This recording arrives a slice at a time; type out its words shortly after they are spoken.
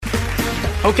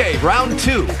Okay, round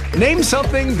two. Name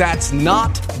something that's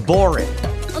not boring.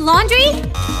 A laundry?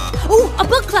 Ooh, a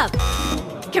book club.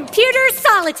 Computer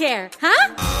solitaire,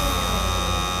 huh?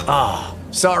 Ah,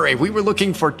 sorry, we were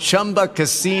looking for Chumba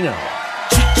Casino.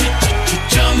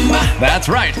 That's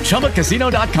right,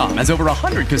 ChumbaCasino.com has over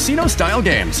 100 casino-style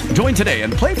games. Join today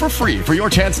and play for free for your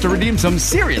chance to redeem some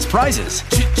serious prizes.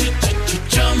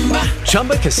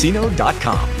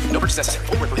 ChumbaCasino.com. No purchase necessary.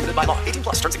 Void where prohibited by law. 18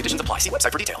 plus. Terms and conditions apply. See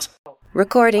website for details.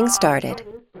 Recording started.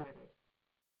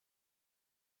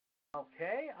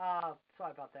 Okay,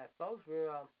 sorry about that, folks. We're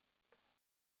a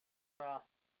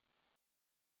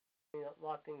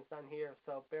lot of things done here,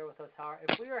 so bear with us. However,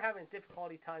 if we are having a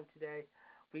difficulty time today,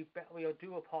 we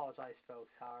do apologize,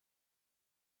 folks. However,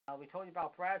 we told you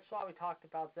about Bradshaw, we talked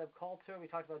about Zeb Coulter, we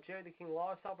talked about Jerry the King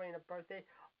Lawler celebrating a birthday.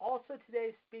 Also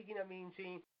today, speaking of Mean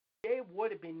Gene, today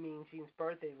would have been Mean Gene's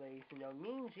birthday, ladies. You know,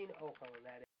 Mean Gene Oakland,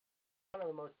 that is one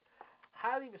of the most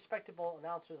highly respectable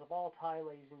announcers of all time,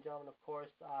 ladies and gentlemen. Of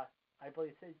course, I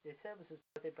believe they said it was his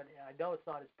birthday, but I know it's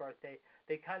not his birthday.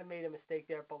 They kind of made a mistake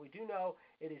there, but we do know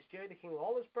it is Jerry the King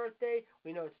Lawler's birthday.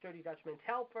 We know it's Sturdy Dutch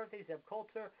Mantel's birthday, Zeb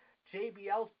Coulter,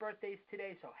 JBL's birthday's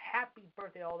today, so happy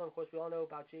birthday all of them. Of course, we all know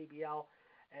about JBL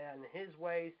and his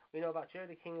ways. We know about Jerry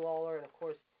the King Lawler and, of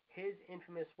course, his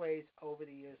infamous ways over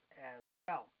the years as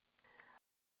well.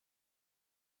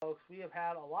 Folks, we have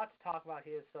had a lot to talk about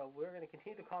here, so we're going to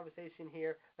continue the conversation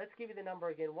here. Let's give you the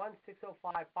number again,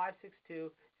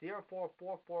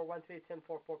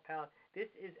 1-605-562-0444-138-1044 #. This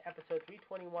is episode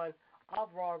 321 of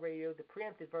Raw Radio, the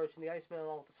preempted version, the Iceman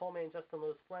along with the Soul Man, Justin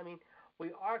Lewis Fleming. We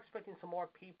are expecting some more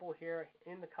people here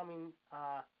in the coming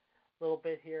little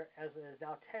bit here, as it is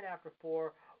now 10 after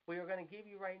 4. We are going to give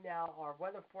you right now our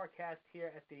weather forecast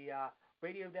here at the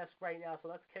radio desk right now,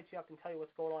 so let's catch you up and tell you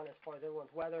what's going on as far as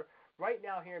everyone's weather. Right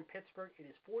now here in Pittsburgh, it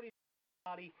is 40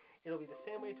 cloudy. It'll be the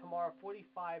same way tomorrow,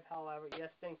 45, however. Yes,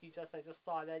 thank you, Justin. I just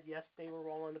saw that. Yes, they were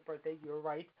wrong on the birthday. You're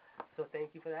right. So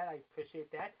thank you for that. I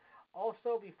appreciate that.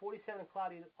 Also, be 47 and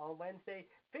cloudy on Wednesday,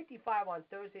 55 on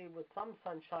Thursday with some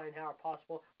sunshine, however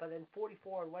possible, but then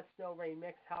 44 and wet snow rain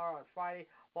mix, however, on Friday,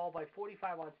 followed by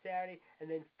 45 on Saturday, and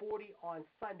then 40 on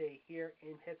Sunday here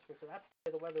in Pittsburgh. So that's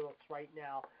the way the weather looks right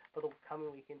now for the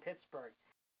coming week in Pittsburgh.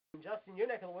 Justin, your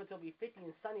neck of the woods will be 50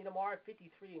 and sunny tomorrow,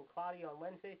 53 and cloudy on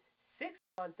Wednesday, 60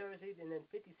 on Thursday, and then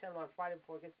 57 on Friday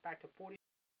before it gets back to 40.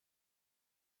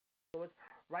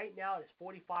 Right now it is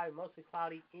 45 and mostly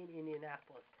cloudy in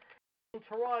Indianapolis. In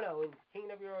Toronto, in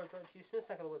King of your Chief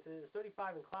Smith's neck of the woods, it is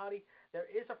 35 and cloudy.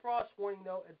 There is a frost warning,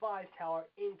 though, advised,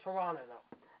 however, in Toronto, though.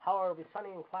 However, it'll be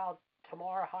sunny and cloud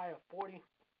tomorrow, high of 40.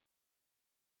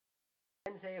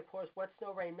 Wednesday, of course, wet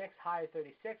snow rain mix, high of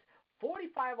 36.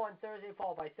 45 on Thursday,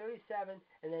 followed by 37,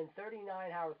 and then 39,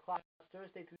 however, clouds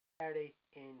Thursday through Saturday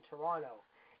in Toronto.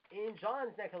 In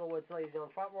John's neck of the woods, ladies and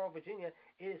gentlemen, Front Royal, Virginia,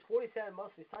 it is 47,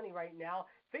 mostly sunny right now,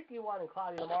 51 and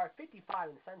cloudy tomorrow, 55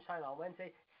 and sunshine on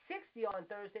Wednesday, 60 on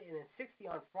Thursday, and then 60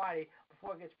 on Friday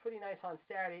before it gets pretty nice on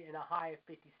Saturday and a high of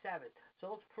 57. So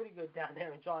it looks pretty good down there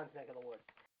in John's neck of the woods.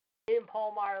 In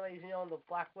Palmyra, ladies and gentlemen, the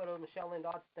Black Widow, Michelle Lynn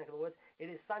Dodd's neck of the woods, it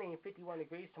is sunny and 51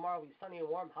 degrees. Tomorrow will be sunny and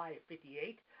warm, high of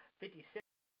 58. 56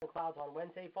 clouds on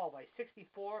Wednesday, followed by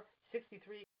 64,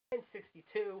 63, and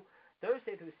 62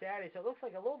 Thursday through Saturday. So it looks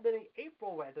like a little bit of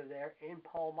April weather there in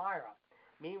Palmyra.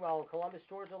 Meanwhile, in Columbus,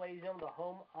 Georgia, ladies and gentlemen, the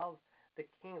home of the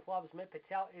King of Clubs, Mitt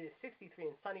Patel, it is 63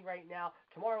 and sunny right now.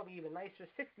 Tomorrow will be even nicer,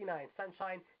 69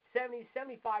 sunshine, 70,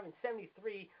 75, and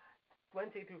 73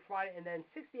 Wednesday through Friday, and then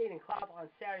 68 and clouds on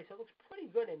Saturday. So it looks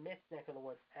pretty good in Mitt's neck of the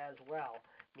woods as well.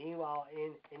 Meanwhile,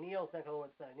 in Neil's neck of the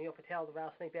woods, Neil Patel, the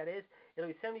rattlesnake that is,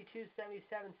 it'll be 72,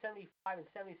 77, 75, and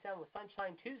 77 with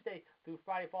sunshine Tuesday through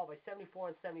Friday, followed by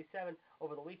 74 and 77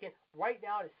 over the weekend. Right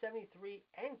now it is 73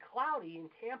 and cloudy in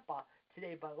Tampa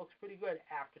today, but it looks pretty good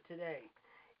after today.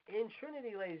 In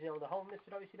Trinity, ladies and gentlemen, the home of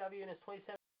Mr. WCW and his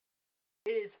 27.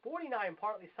 It is 49,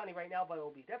 partly sunny right now, but it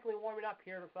will be definitely warming up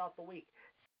here throughout the week.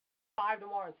 5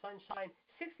 tomorrow in sunshine,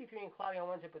 63 and cloudy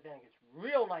on Wednesday, but then it gets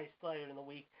real nice later in the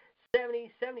week. 70,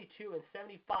 72, and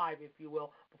 75, if you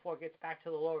will, before it gets back to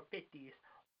the lower 50s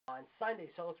on Sunday.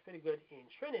 So it looks pretty good in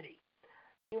Trinity.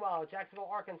 Meanwhile,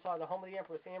 Jacksonville, Arkansas, the home of the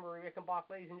Empress, Anne-Marie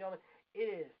Rickenbach, ladies and gentlemen, it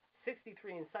is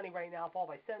 63 and sunny right now,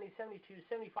 followed by 70, 72,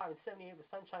 75, and 78 with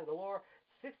sunshine galore.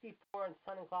 64 and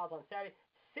sun and clouds on Saturday.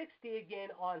 60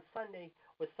 again on Sunday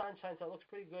with sunshine, so it looks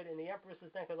pretty good in the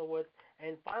Empress's neck of the woods.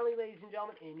 And finally, ladies and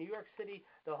gentlemen, in New York City,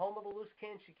 the home of the loose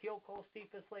cannon, Shaquille Cole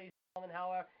Stephens, ladies and gentlemen,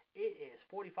 however, it is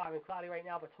 45 and cloudy right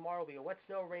now, but tomorrow will be a wet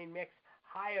snow rain mix,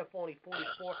 high of only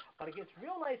 44, but it gets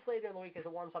real nice later in the week as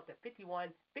it warms up to 51,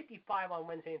 55 on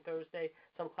Wednesday and Thursday,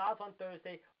 some clouds on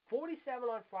Thursday, 47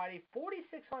 on Friday,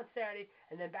 46 on Saturday,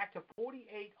 and then back to 48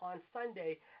 on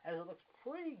Sunday, as it looks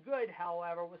pretty good,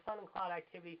 however, with sun and cloud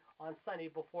activity on Sunday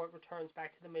before it returns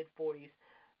back to the mid-40s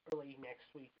early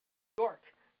next week. New York.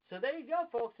 So there you go,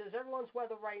 folks. There's everyone's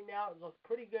weather right now. It looks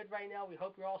pretty good right now. We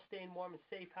hope you're all staying warm and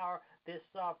safe, however, this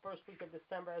first week of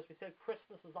December. As we said,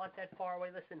 Christmas is not that far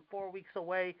away. Less than 4 weeks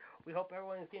away. We hope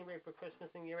everyone is getting ready for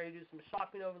Christmas and getting ready to do some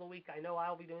shopping over the week. I know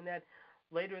I'll be doing that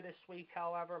later this week,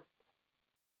 however,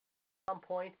 at some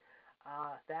point.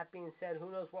 That being said,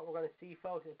 who knows what we're going to see,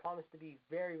 folks. It promises to be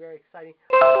very, very exciting.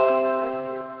 Like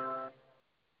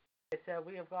I said,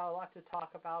 we have got a lot to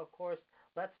talk about, of course.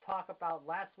 Let's talk about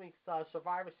last week's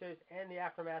Survivor Series and the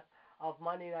aftermath of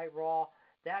Monday Night Raw.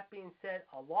 That being said,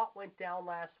 a lot went down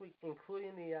last week,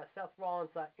 including the Seth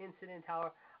Rollins incident.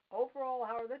 However, overall,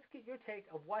 let's get your take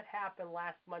of what happened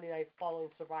last Monday night following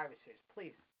Survivor Series,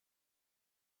 please.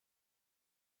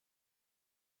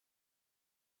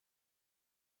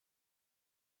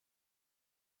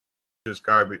 Just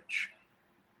garbage.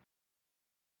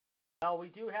 Now,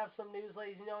 we do have some news,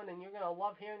 ladies and gentlemen, and you're going to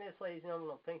love hearing this, ladies and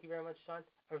gentlemen. Thank you very much,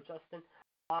 Justin.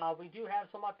 We do have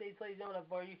some updates, ladies and gentlemen,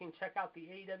 where you can check out the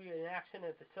AEW in action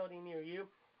at a facility near you.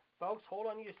 Folks, hold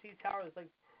on to your seats, Howard. As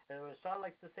Sean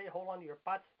likes to say, hold on to your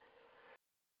butts.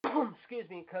 Excuse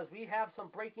me, because we have some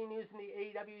breaking news in the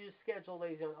AEW schedule,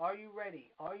 ladies and gentlemen. Are you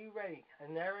ready? Are you ready?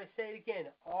 And there I say it again.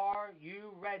 Are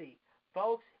you ready?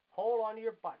 Folks, hold on to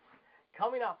your butts.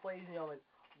 Coming up, ladies and gentlemen,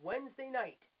 Wednesday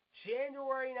night,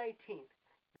 January 19th,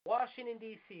 Washington,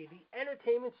 D.C., the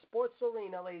Entertainment Sports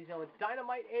Arena, ladies and gentlemen.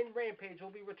 Dynamite and Rampage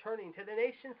will be returning to the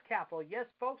nation's capital. Yes,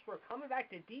 folks, we're coming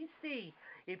back to D.C.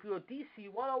 If you're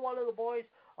DC 101 of the boys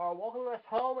are welcoming us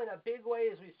home in a big way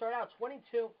as we start out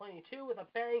 22 with a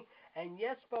bang. And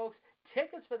yes, folks,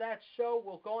 tickets for that show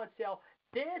will go on sale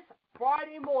this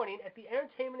Friday morning at the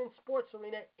Entertainment and Sports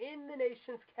Arena in the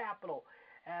nation's capital.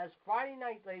 As Friday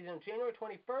night, ladies and gentlemen, January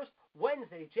 21st,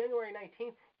 Wednesday, January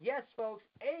 19th, yes, folks,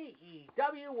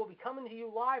 AEW will be coming to you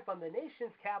live from the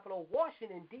nation's capital,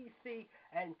 Washington, D.C.,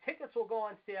 and tickets will go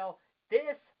on sale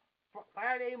this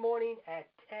Friday morning at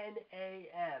 10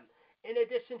 a.m. In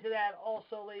addition to that,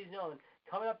 also, ladies and gentlemen,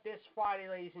 coming up this Friday,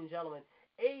 ladies and gentlemen,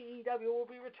 AEW will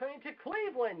be returning to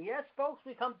Cleveland. Yes, folks,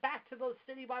 we come back to the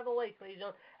city by the lake, ladies and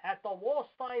gentlemen, at the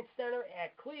Wallstein Center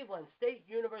at Cleveland State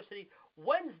University,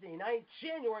 Wednesday night,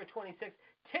 January 26th.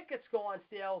 Tickets go on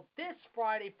sale this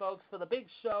Friday, folks, for the big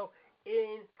show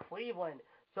in Cleveland.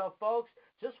 So, folks,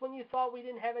 just when you thought we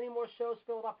didn't have any more shows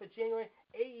filled up for January,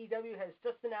 AEW has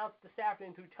just announced this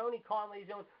afternoon through Tony Khan, ladies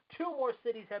and gentlemen, 2 more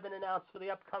cities have been announced for the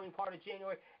upcoming part of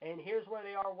January, and here's where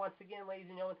they are once again, ladies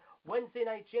and gentlemen. Wednesday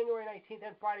night, January 19th,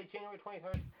 and Friday, January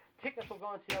 21st. Tickets will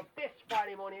go on sale this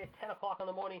Friday morning at 10 o'clock in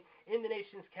the morning in the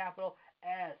nation's capital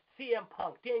as CM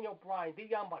Punk, Daniel Bryan, The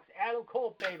Young Bucks, Adam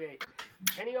Cole, baby,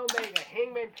 Kenny Omega,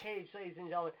 Hangman Page, ladies and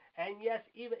gentlemen, and yes,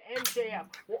 even MJF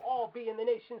will all be in the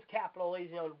nation's capital, ladies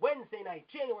and gentlemen, Wednesday night,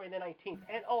 January the 19th,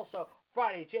 and also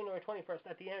Friday, January 21st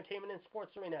at the Entertainment and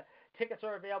Sports Arena. Tickets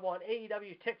are available on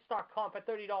AEWTix.com for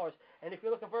 $30, and if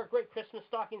you're looking for a great Christmas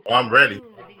stocking, I'm ready. in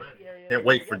the DC area, Can't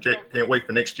wait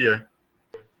for next year.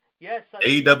 Yes,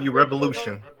 AEW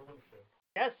Revolution.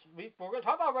 Yes, we're going to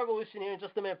talk about Revolution here in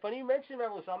just a minute. Funny you mentioned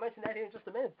Revolution. I'll mention that here in just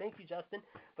a minute. Thank you, Justin.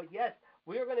 But yes,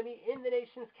 we are going to be in the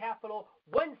nation's capital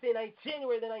Wednesday night,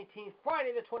 January the 19th, Friday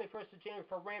the 21st of January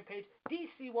for Rampage.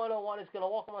 DC 101 is going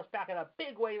to welcome us back in a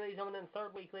big way, ladies and gentlemen, in the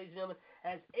third week, ladies and gentlemen,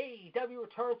 as AEW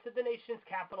returns to the nation's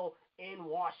capital in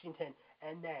Washington.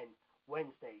 And then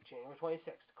Wednesday, January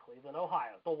 26th, Cleveland,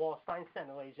 Ohio, the Wallstein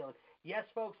Center, ladies and gentlemen. Yes,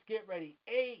 folks, get ready.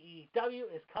 AEW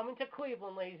is coming to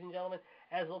Cleveland, ladies and gentlemen,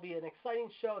 as it'll be an exciting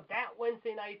show that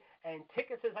Wednesday night. And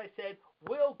tickets, as I said,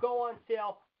 will go on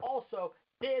sale also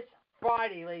this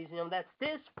Friday, ladies and gentlemen. That's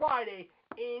this Friday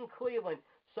in Cleveland.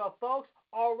 So, folks,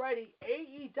 already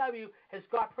AEW has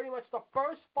got pretty much the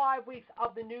first 5 weeks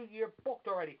of the new year booked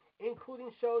already, including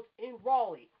shows in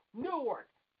Raleigh, Newark,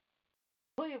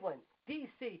 Cleveland,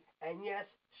 D.C., and yes,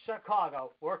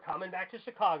 Chicago. We're coming back to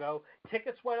Chicago.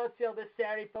 Tickets went on sale this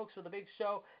Saturday, folks, for the big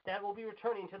show that will be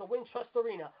returning to the Wintrust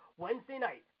Arena Wednesday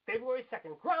night, February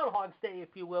 2nd, Groundhog's Day, if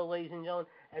you will, ladies and gentlemen,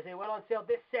 as they went on sale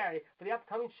this Saturday for the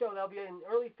upcoming show that will be in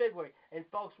early February. And,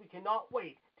 folks, we cannot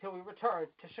wait till we return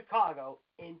to Chicago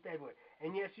in February.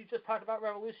 And, yes, you just talked about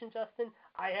Revolution, Justin.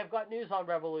 I have got news on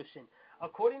Revolution.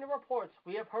 According to reports,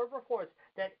 we have heard reports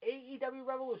that AEW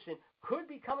Revolution could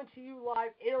be coming to you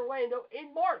live in Orlando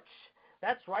in March.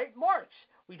 That's right, March.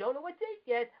 We don't know what date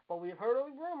yet, but we have heard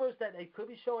rumors that they could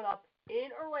be showing up in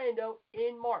Orlando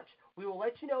in March. We will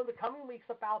let you know in the coming weeks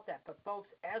about that. But, folks,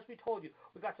 as we told you,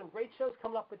 we've got some great shows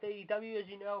coming up with AEW, as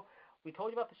you know. we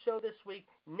told you about the show this week.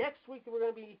 Next week, we're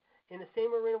going to be in the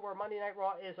same arena where Monday Night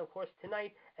Raw is, of course,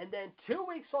 tonight. And then 2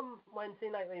 weeks from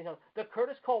Wednesday night, ladies and gentlemen, the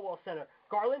Curtis Colwell Center,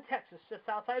 Garland, Texas, just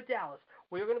outside of Dallas.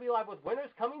 We're going to be live with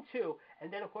Winners Coming 2.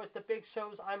 And then, of course, the big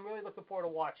shows I'm really looking forward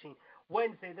to watching.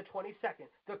 Wednesday, the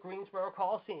 22nd, the Greensboro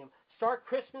Coliseum. Start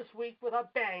Christmas week with a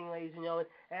bang, ladies and gentlemen,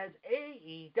 as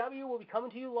AEW will be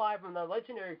coming to you live from the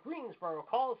legendary Greensboro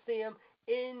Coliseum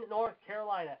in North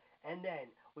Carolina. And then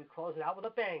we close it out with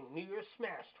a bang. New Year's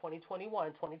Smash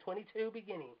 2021-2022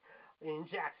 beginning in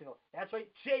Jacksonville. That's right,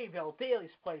 Jayville,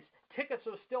 Daly's Place. Tickets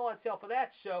are still on sale for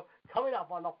that show coming up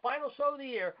on the final show of the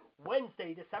year,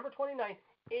 Wednesday, December 29th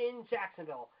in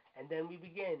Jacksonville. And then we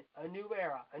begin a new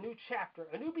era, a new chapter,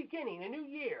 a new beginning, a new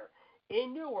year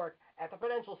in Newark at the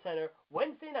Prudential Center,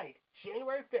 Wednesday night,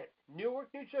 January 5th, Newark,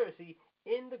 New Jersey,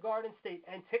 in the Garden State.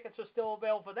 And tickets are still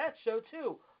available for that show,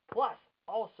 too. Plus,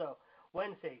 also,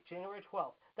 Wednesday, January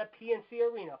 12th, the PNC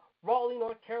Arena, Raleigh,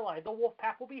 North Carolina. The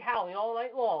Wolfpack will be howling all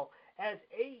night long as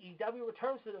AEW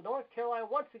returns to the North Carolina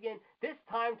once again, this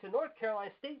time to North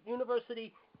Carolina State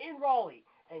University in Raleigh.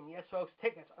 And yes, folks,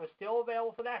 tickets are still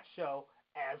available for that show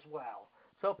as well.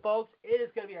 So, folks, it is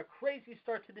going to be a crazy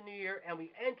start to the new year, and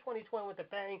we end 2020 with a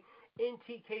bang in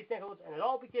TK's neck of the woods, and it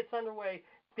all gets underway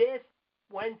this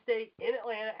Wednesday in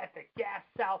Atlanta at the Gas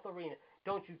South Arena.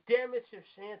 Don't you dare miss your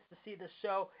chance to see this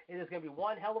show. It is going to be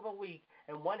one hell of a week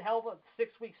and one hell of a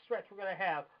 6-week stretch we're going to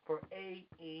have for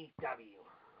AEW.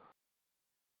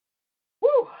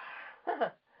 Woo!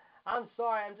 I'm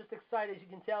sorry. I'm just excited, as you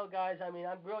can tell, guys. I mean,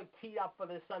 I'm really teed up for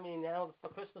this. I mean, it's the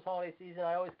Christmas holiday season.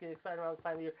 I always get excited around this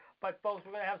time of year. But, folks,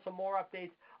 we're going to have some more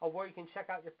updates of where you can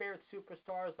check out your favorite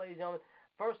superstars, ladies and gentlemen.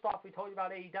 First off, we told you about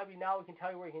AEW. Now we can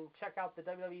tell you where you can check out the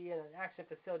WWE in an action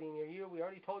facility near you. We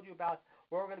already told you about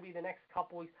where we're going to be the next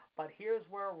couple weeks. But here's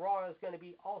where Raw is going to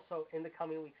be also in the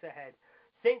coming weeks ahead.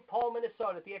 St. Paul,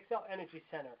 Minnesota at the XL Energy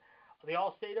Center. The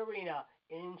Allstate Arena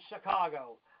in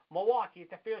Chicago. Milwaukee at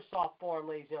the Fearsoft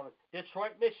Forum, ladies and gentlemen.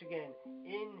 Detroit, Michigan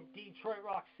in Detroit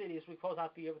Rock City as we close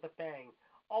out the year with a bang.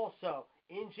 Also,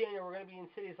 in January, we're going to be in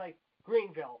cities like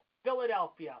Greenville,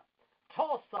 Philadelphia,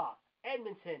 Tulsa,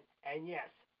 Edmonton, and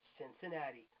yes,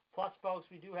 Cincinnati. Plus,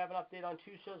 folks, we do have an update on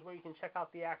 2 shows where you can check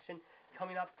out the action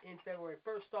coming up in February.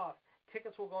 First off,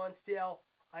 tickets will go on sale,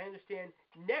 I understand,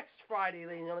 next Friday,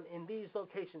 ladies and gentlemen, in these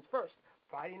locations. First,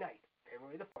 Friday night,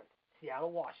 February the 4th.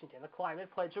 Seattle, Washington, the Climate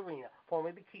Pledge Arena,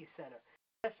 formerly the Key Center.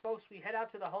 Yes, folks, we head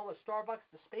out to the home of Starbucks,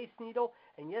 the Space Needle,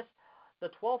 and yes, the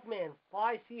 12th man,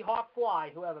 Fly Seahawk Fly,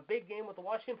 who have a big game with the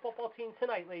Washington football team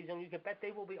tonight, ladies and gentlemen. You can bet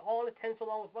they will be all in attendance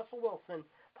along with Russell Wilson,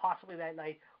 possibly that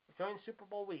night during Super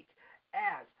Bowl week,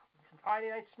 as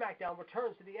Friday Night SmackDown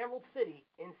returns to the Emerald City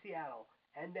in Seattle.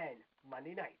 And then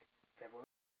Monday night, February,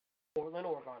 Portland,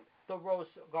 Oregon, the Rose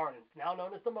Garden, now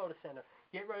known as the Moda Center.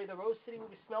 Get ready, the Rose City will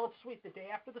be smelling sweet the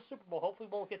day after the Super Bowl. Hopefully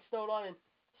we won't get snowed on and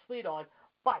sleet on.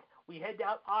 But we head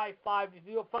down I-5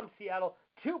 from Seattle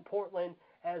to Portland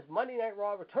as Monday Night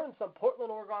Raw returns from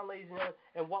Portland, Oregon, ladies and gentlemen,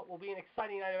 and what will be an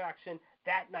exciting night of action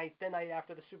that night, the night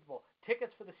after the Super Bowl.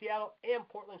 Tickets for the Seattle and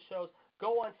Portland shows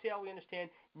go on sale, we understand,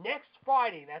 next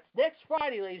Friday. That's next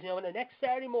Friday, ladies and gentlemen, the next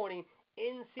Saturday morning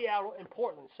in Seattle and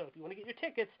Portland. So if you want to get your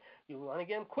tickets, you want to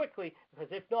get them quickly, because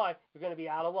if not, you're going to be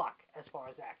out of luck as far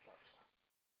as that goes.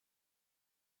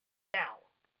 Now,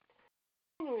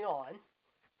 continuing on,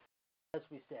 as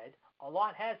we said, a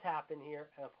lot has happened here,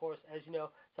 and of course, as you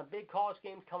know, some big college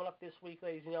games coming up this week,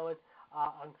 ladies and gentlemen,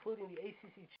 including the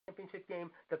ACC Championship game,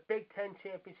 the Big Ten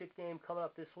Championship game coming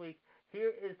up this week.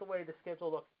 Here is the way the schedule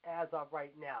looks as of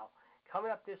right now.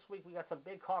 Coming up this week, we got some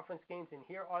big conference games, and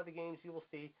here are the games you will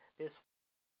see this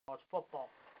college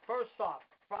football. First off,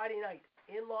 Friday night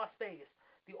in Las Vegas,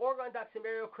 the Oregon Ducks and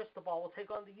Mario Cristobal will take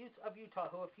on the Utes of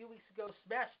Utah, who a few weeks ago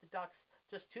smashed the Ducks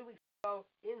just 2 weeks ago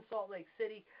in Salt Lake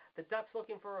City. The Ducks,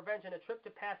 looking for revenge and a trip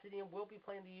to Pasadena, will be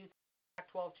playing the Utes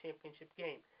Pac-12 championship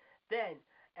game. Then,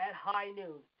 at high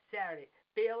noon, Saturday,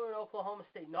 Baylor and Oklahoma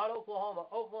State. Not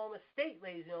Oklahoma. Oklahoma State,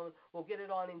 ladies and gentlemen, will get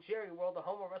it on in Jerry World, the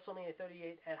home of WrestleMania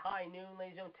 38 at high noon,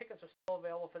 ladies and gentlemen. Tickets are still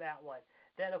available for that one.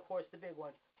 Then, of course, the big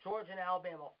one, Georgia and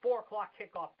Alabama, 4 o'clock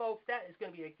kickoff. Folks, that is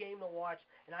going to be a game to watch,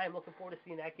 and I am looking forward to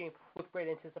seeing that game with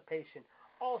great anticipation.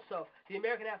 Also, the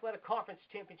American Athletic Conference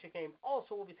Championship game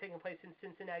also will be taking place in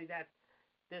Cincinnati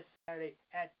this Saturday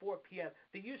at 4 p.m.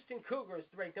 The Houston Cougars,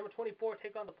 ranked number 24,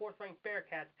 take on the 4th-ranked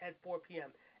Bearcats at 4 p.m.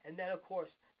 And then, of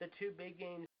course, the 2 big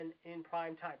games in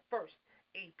prime time. First,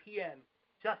 8 p.m.,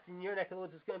 Justin, your neck of the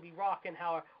woods is going to be rocking,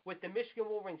 however, with the Michigan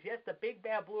Wolverines. Yes, the big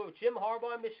bad blue of Jim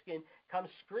Harbaugh in Michigan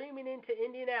comes screaming into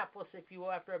Indianapolis, if you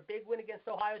will, after a big win against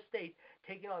Ohio State,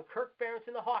 taking on Kirk Ferentz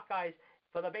and the Hawkeyes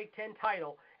for the Big Ten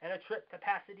title and a trip to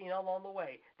Pasadena along the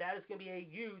way. That is going to be a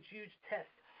huge, huge test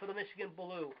for the Michigan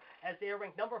Blue, as they are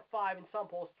ranked number 5 in some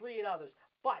polls, 3 in others.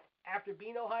 But after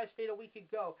beating Ohio State a week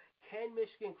ago, can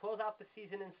Michigan close out the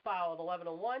season in style at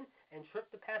 11-1 and trip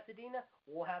to Pasadena?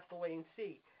 We'll have to wait and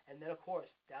see. And then, of course,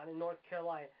 down in North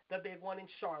Carolina, the big one in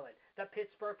Charlotte, the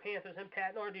Pittsburgh Panthers and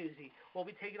Pat Narduzzi will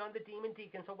be taking on the Demon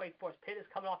Deacons of Wake Forest. Pitt is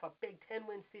coming off a Big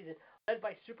Ten-win season led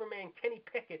by Superman Kenny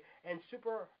Pickett and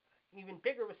even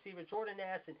bigger receiver Jordan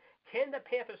Addison. Can the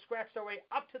Panthers scratch their way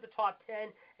up to the top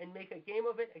 10 and make a game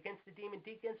of it against the Demon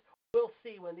Deacons? We'll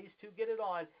see when these two get it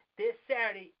on this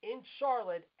Saturday in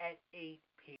Charlotte at 8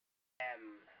 p.m.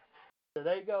 So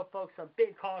there you go, folks. Some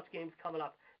big college games coming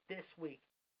up this week.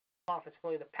 Conference,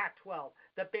 including the Pac-12,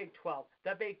 the Big 12,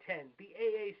 the Big 10, the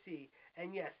AAC,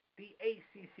 and yes, the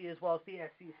ACC as well as the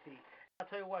SEC. I'll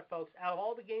tell you what, folks, out of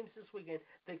all the games this weekend,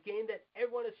 the game that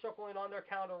everyone is circling on their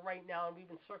calendar right now, and we've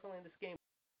been circling this game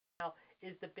now,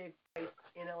 is the big fight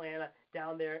in Atlanta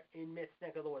down there in Mitt's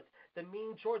neck of the woods. The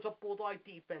mean Georgia Bulldog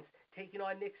defense taking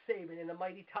on Nick Saban and the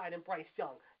mighty Tide and Bryce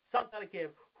Young. Something to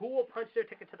give. Who will punch their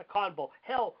ticket to the Cotton Bowl?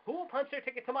 Hell, who will punch their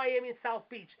ticket to Miami and South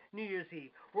Beach New Year's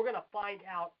Eve? We're going to find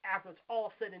out after it's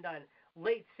all said and done.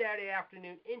 Late Saturday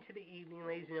afternoon into the evening,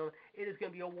 ladies and gentlemen. It is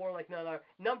going to be a war like none other.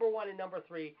 Number 1 and number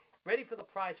 3. Ready for the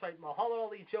prize fight. Muhammad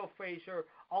Ali, Joe Frazier,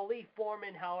 Ali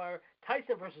Foreman, however,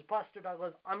 Tyson versus Buster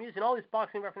Douglas. I'm using all these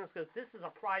boxing references because this is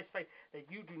a prize fight that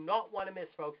you do not want to miss,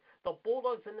 folks. The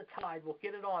Bulldogs and the Tide will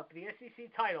get it on for the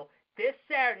SEC title this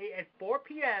Saturday at 4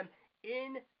 p.m.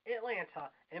 in Atlanta.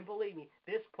 And believe me,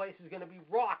 this place is going to be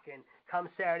rocking come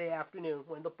Saturday afternoon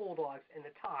when the Bulldogs and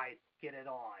the Tide get it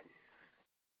on.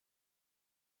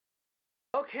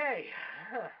 Okay,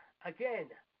 again,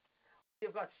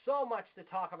 we've got so much to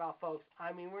talk about, folks.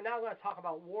 I mean, we're now going to talk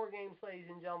about War Games, ladies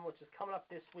and gentlemen, which is coming up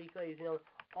this week, ladies and gentlemen,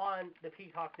 on the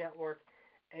Peacock Network.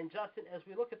 And, Justin, as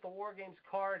we look at the War Games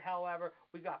card, however,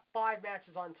 we've got 5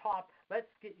 matches on top.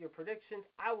 Let's get your predictions.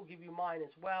 I will give you mine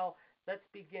as well. Let's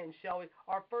begin, shall we?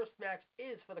 Our first match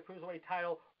is for the Cruiserweight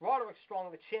title. Roderick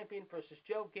Strong, the champion, versus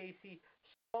Joe Gacy.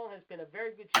 Strong has been a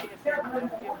very good champion. Don't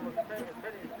give him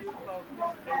credit is due, folks.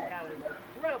 He's had an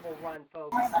incredible run,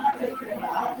 folks. He is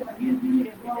the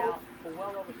champion now for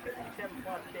well over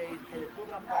 67-plus days and is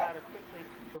moving up the ladder quickly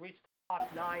to reach the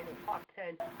top 9 and top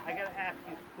 10. I got to ask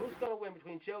you, who's going to win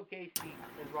between Joe Gacy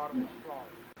and Roderick Strong?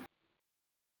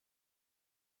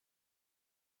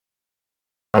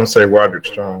 I'm going to say Roderick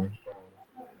Strong.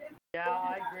 Yeah,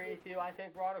 I agree with you. I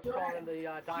think Roderick Strong and the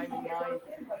Diamond Mine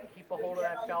keep a hold of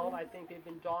that belt. I think they've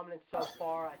been dominant so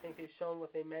far. I think they've shown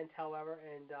what they meant, however.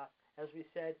 And as we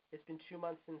said, it's been 2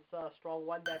 months since Strong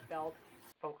won that belt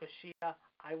from Kushida.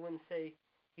 I wouldn't say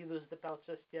he loses the belt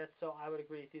just yet, so I would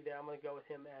agree with you there. I'm going to go with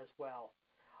him as well.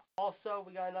 Also,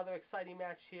 we got another exciting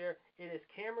match here. It is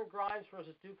Cameron Grimes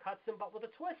versus Duke Hudson, but with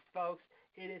a twist, folks.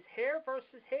 It is hair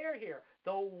versus hair here.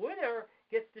 The winner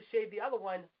gets to shave the other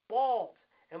one bald.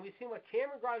 And we've seen what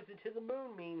Cameron Grimes did to the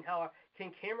moon mean. However,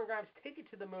 can Cameron Grimes take it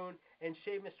to the moon and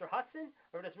shave Mr. Hudson?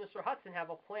 Or does Mr. Hudson have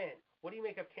a plan? What do you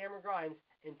make of Cameron Grimes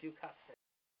and Duke Hudson?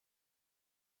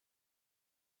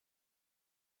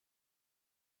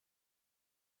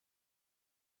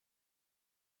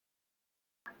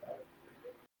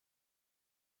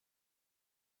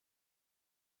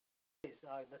 Please,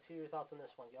 let's hear your thoughts on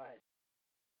this one. Go ahead.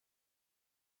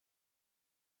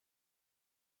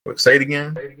 Say it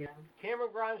again. Cameron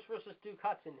Grimes versus Duke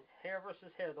Hudson. Hair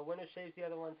versus hair. The winner shaves the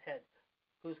other one's head.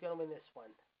 Who's going to win this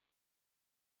one?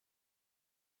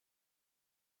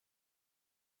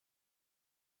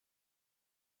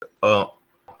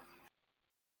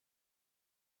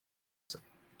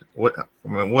 What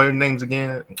are the names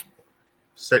again?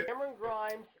 Cameron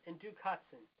Grimes and Duke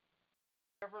Hudson.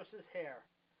 Hair versus hair.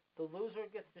 The loser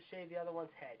gets to shave the other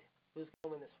one's head. Who's going to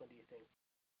win this one, do you think?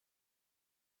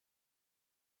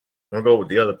 I'm going to go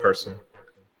with the other person.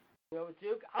 You go with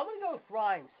Duke? I'm going to go with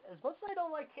Grimes. As much as I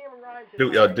don't like Cameron Grimes.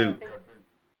 Duke. You going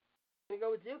to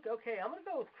go with Duke? Okay, I'm going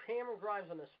to go with Cameron Grimes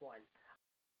on this one.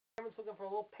 Cameron's looking for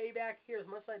a little payback here. As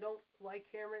much as I don't like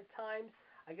Cameron at times,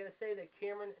 I got to say that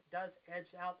Cameron does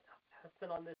edge out Hudson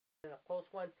on this in a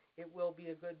close one. It will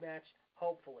be a good match,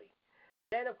 hopefully.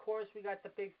 Then, of course, we got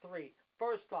the big 3.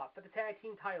 First off, for the tag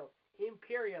team titles,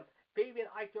 Imperium,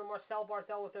 Fabian Eichner and Marcel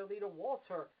Barthel with their leader,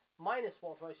 Walter, minus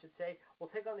Walter, I should say,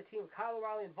 will take on the team of Kyle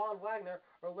O'Reilly and Von Wagner,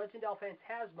 or Legend El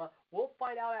Fantasma. We'll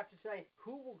find out after tonight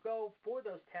who will go for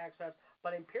those tag straps,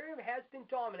 but Imperium has been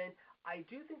dominant. I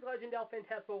do think Legend El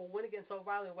Fantasma will win against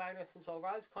O'Reilly and Wagner since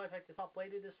O'Reilly's contract is up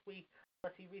later this week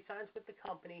unless he re-signs with the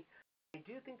company. I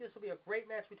do think this will be a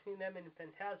great match between them and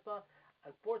Phantasma.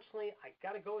 Unfortunately, I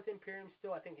got to go with Imperium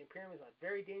still. I think Imperium is a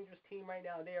very dangerous team right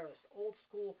now. They are an old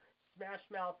school smash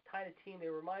mouth kind of team. They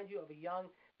remind you of a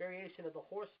young variation of the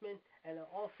Horsemen, and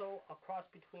also a cross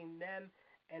between them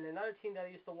and another team that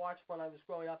I used to watch when I was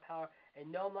growing up. And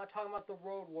no, I'm not talking about the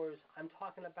Road Warriors. I'm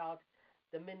talking about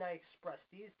the Midnight Express.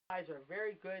 These guys are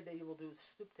very good. They will do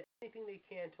stoop to anything they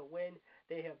can to win.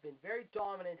 They have been very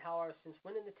dominant, however, since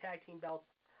winning the tag team belts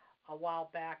a while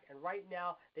back, and right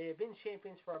now they have been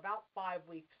champions for about 5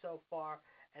 weeks so far.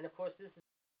 And of course, this is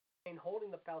holding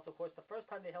the belts. Of course, the first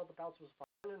time they held the belts was for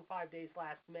 105 days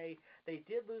last May. They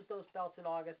did lose those belts in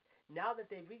August. Now that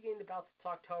they've regained the belts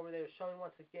in October, they're showing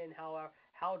once again how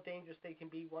dangerous they can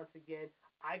be once again.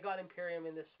 I got Imperium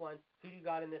in this one. Who do you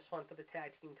got in this one for the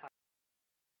tag team title?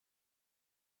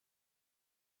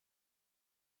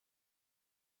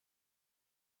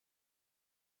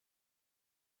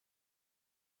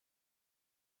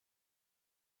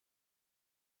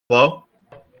 Hello?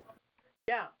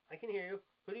 Yeah, I can hear you.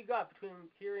 Who do you got between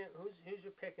Imperium? Who's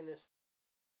your pick in this?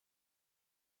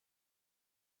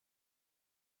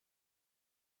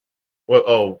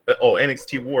 Well,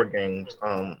 NXT War Games.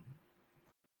 Well,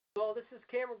 this is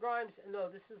Cameron Grimes. No,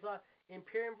 this is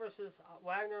Imperium versus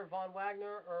Von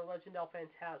Wagner, or Legend El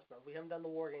Phantasma. We haven't done the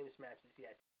War Games matches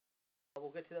yet.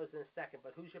 We'll get to those in a second.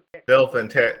 But who's your pick? Del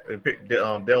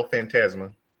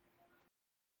Phantasma.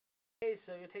 Okay,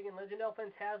 so you're taking Legend El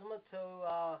Phantasma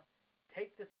to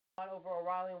take the spot over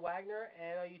O'Reilly and Wagner,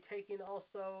 and are you taking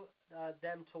also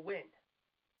them to win?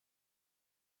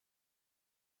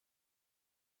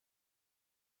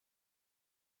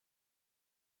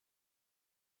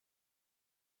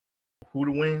 Who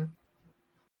to win?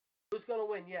 Who's going to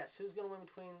win? Yes, who's going to win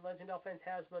between Legend El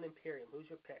Phantasma and Imperium? Who's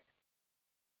your pick?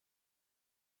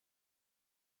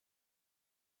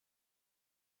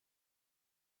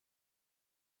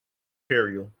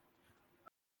 Imperial.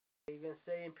 You're going to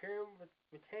say Imperium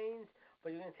retains,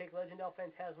 but you're going to take Legend El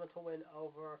Phantasma to win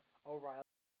over O'Reilly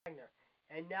and Wagner.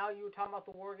 And now you were talking about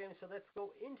the War Games, so let's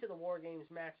go into the War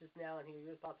Games matches now and hear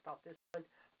your thoughts about this one.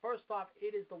 First off,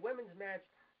 it is the women's match.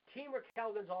 Team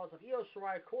Raquel Gonzalez of Io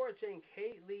Shirai, Cora Jade, and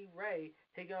Kaylee Ray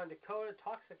taking on Dakota,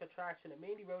 Toxic Attraction, and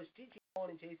Mandy Rose, Gigi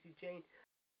Dolan, and JC Jane.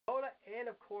 Dakota and,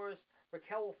 of course,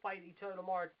 Raquel will fight each other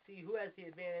tomorrow to see who has the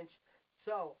advantage.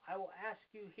 So I will ask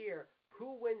you here,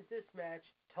 who wins this match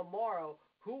tomorrow?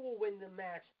 Who will win the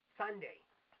match Sunday?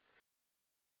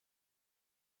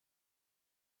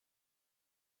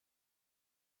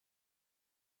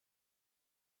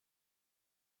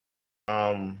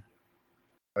 I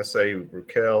say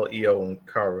Raquel, Io, and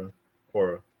Cora.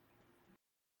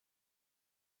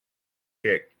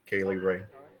 Kaylee Ray. All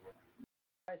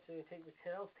right, so you take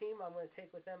Raquel's team. I'm going to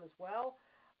take with them as well.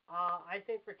 I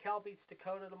think Raquel beats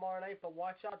Dakota tomorrow night, but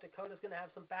watch out. Dakota's going to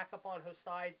have some backup on her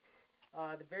side.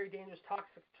 The very dangerous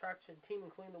Toxic Attraction team,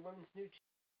 including the women's new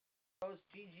Rose,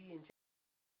 Gigi, and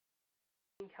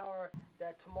However,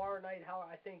 that tomorrow night,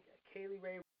 I think Kaylee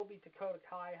Ray will beat Dakota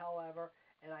Kai, however,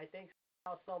 and I think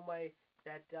somehow, some way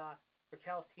that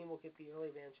Raquel's team will get the early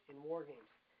advantage in War Games.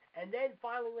 And then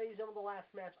finally, ladies and gentlemen, the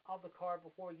last match of the card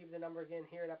before we give you the number again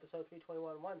here at episode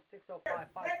 321,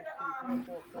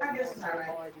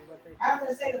 1-605-562-4444. I'm going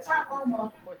to say the top one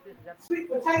more. Sweet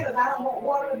potatoes. I don't want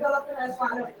water to build up in there, so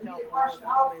I have to get washed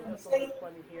off from the state.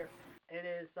 It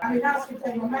is. I mean, not sweet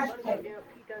potato, mashed potato.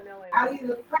 I'll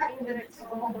either crack it or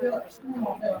I'm going to build up.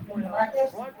 Right there.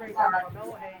 Rod Ray,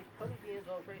 Carmelo Hayes, Tony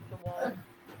D'Angelo, Grayson Wallace.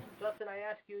 Justin, I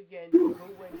ask you again, who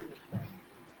wins this match?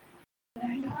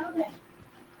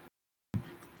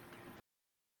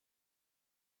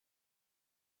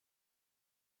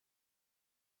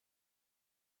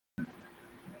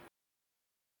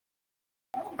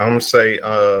 I'm gonna say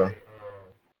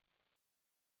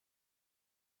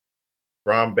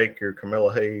Ron Baker, Carmelo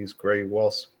Hayes, Gray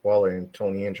Waller, and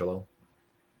Tony Angelo.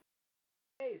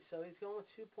 Okay, so he's going with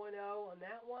 2.0 on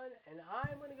that one, and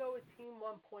I'm going to go with Team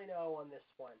 1.0 on this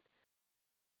one.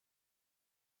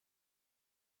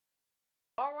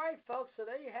 All right, folks, so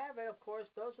there you have it, of course.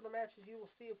 Those are the matches you will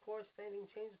see, of course. If anything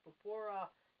changes before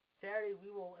Saturday,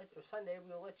 or Sunday,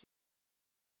 we will let you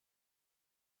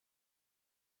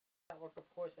network, of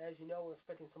course. As you know, we're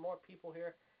expecting some more people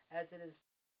here, as it is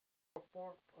 5,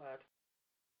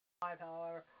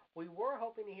 however. We were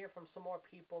hoping to hear from some more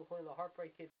people, including the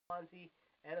Heartbreak Kid, Fonzie,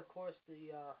 and, of course,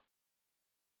 the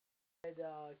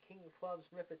King of Clubs,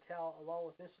 Rip Patel, along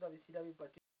with Mr. WCW, but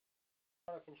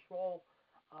under control.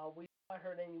 We haven't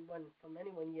heard from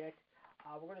anyone yet.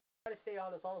 We're going to try to stay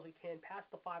on as long as we can, past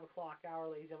the 5 o'clock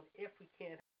hour, ladies and gentlemen, if we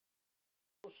can.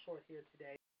 A little short here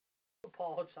today. I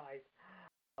apologize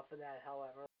for that,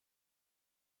 however.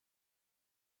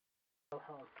 I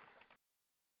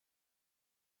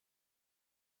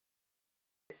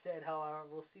said, however,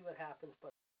 we'll see what happens,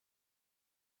 but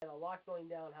a lot going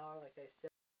down, however, like I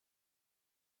said.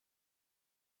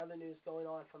 Other news going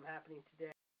on from happening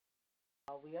today.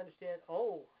 We understand,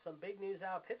 some big news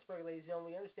out of Pittsburgh, ladies and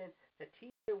gentlemen. We understand that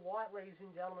T.J. Watt, ladies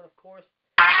and gentlemen, of course.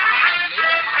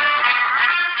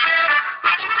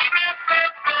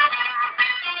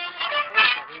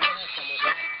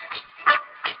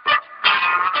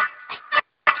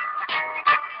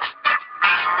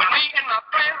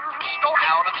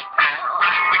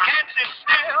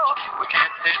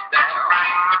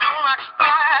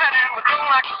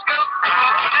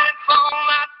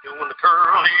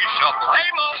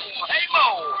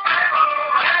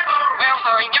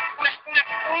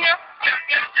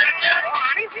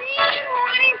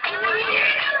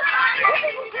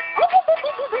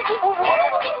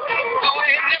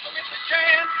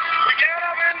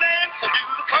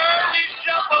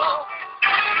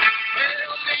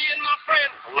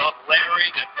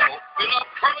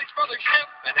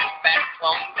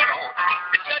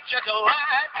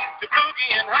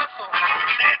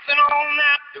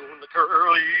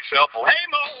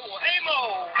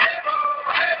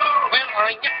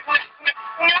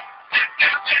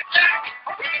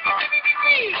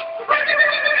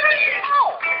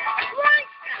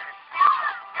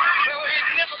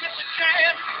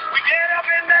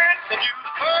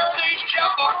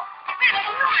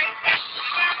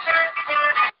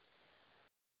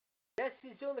 Yes,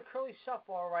 he's doing the curly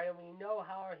shuffle, all right, and we know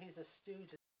how he's a stooge.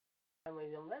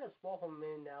 Ladies and gentlemen, let us welcome him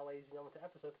in now, ladies and gentlemen, to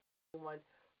episode 21,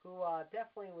 who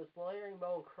definitely was Larry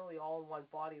Moe and Curly all in one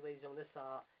body, ladies and gentlemen, this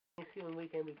Thanksgiving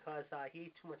weekend because he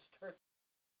ate too much turkey.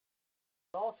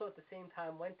 Also, at the same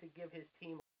time, went to give his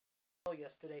team a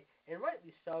yesterday, and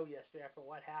rightly so yesterday after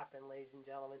what happened, ladies and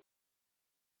gentlemen.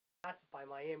 By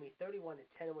Miami, 31-10,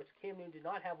 in which Cam Newton did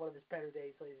not have one of his better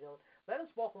days, ladies and gentlemen. Let us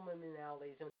welcome him in now,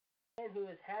 ladies and gentlemen. Man who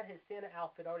has had his Santa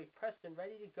outfit already pressed and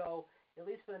ready to go, at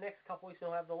least for the next couple weeks,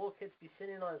 and he'll have the little kids be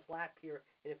sitting on his lap here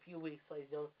in a few weeks, ladies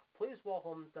and gentlemen. Please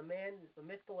welcome the man, the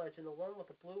myth, the legend, the one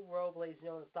with the blue robe, ladies and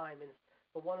gentlemen, with diamonds,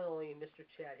 the one and only Mr.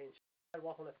 Chad Hinch.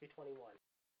 Welcome to 321.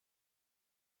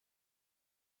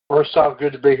 First off,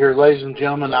 good to be here, ladies and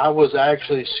gentlemen. I was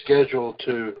actually scheduled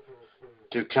to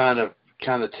kind of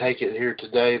take it here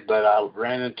today, but I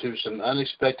ran into some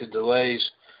unexpected delays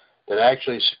that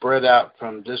actually spread out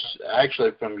from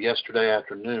yesterday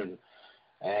afternoon.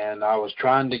 And I was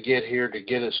trying to get here to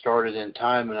get it started in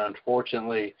time, and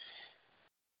unfortunately,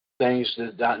 things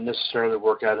did not necessarily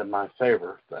work out in my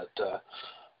favor. But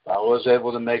I was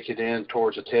able to make it in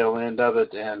towards the tail end of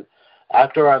it. And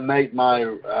after I made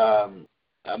my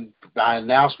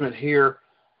announcement here,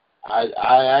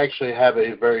 I actually have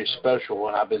a very special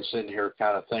one. I've been sitting here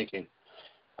kind of thinking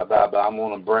about, but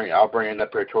I'll bring it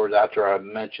up here towards after I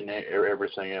mention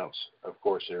everything else, of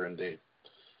course, here indeed.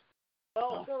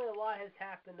 Well, certainly a lot has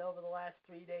happened over the last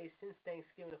 3 days since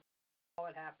Thanksgiving. How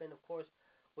it happened, of course,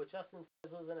 with Justin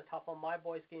Fields in a tough one. My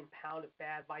boys getting pounded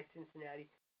bad by Cincinnati.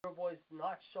 Your boys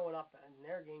not showing up in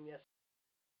their game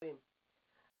yesterday.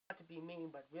 Not to be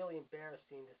mean, but really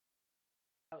embarrassing.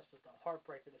 That was just a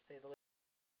heartbreaker, to say the least.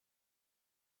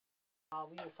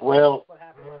 What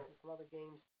happened in some other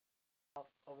games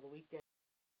over the weekend.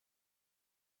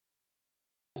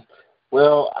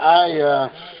 Well,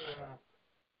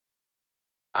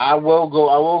 I will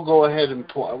go ahead and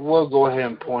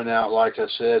point out, like I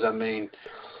said, I mean,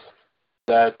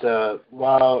 that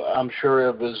while I'm sure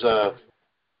it was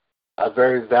a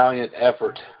very valiant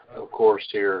effort, of course,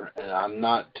 here, and I'm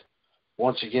not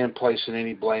once again placing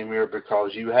any blame here,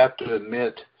 because you have to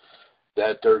admit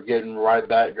that they're getting right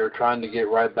back. They're trying to get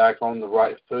right back on the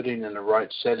right footing and the right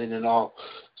setting and all,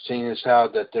 seeing as how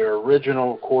that their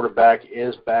original quarterback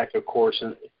is back, of course,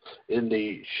 in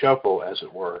the shuffle, as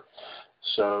it were.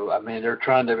 So, I mean, they're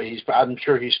trying to, I'm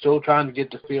sure he's still trying to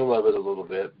get the feel of it a little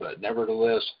bit, but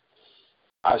nevertheless,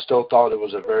 I still thought it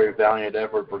was a very valiant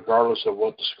effort, regardless of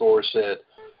what the score said,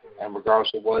 and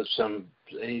regardless of what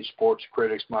any sports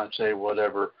critics might say,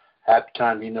 whatever. Half the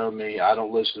time, you know me, I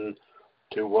don't listen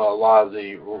to what a lot of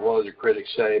the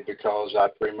critics say, because I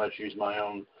pretty much use my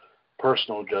own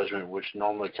personal judgment, which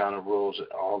normally kind of rules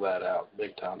all that out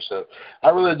big time. So I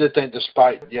really did think,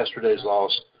 despite yesterday's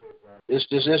loss, this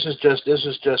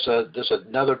is just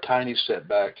another tiny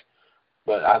setback.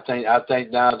 But I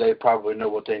think now they probably know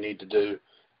what they need to do,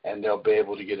 and they'll be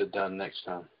able to get it done next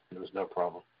time. There's no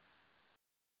problem.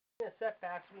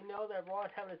 Setbacks. We know that Raw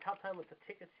is having a tough time with the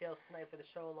ticket sales tonight for the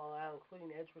show in Long Island,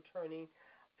 including Edge returning.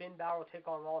 Finn Balor will take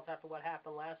on Rollins after what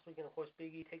happened last week, and of course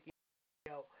Big E taking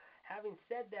having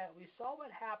said that, we saw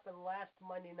what happened last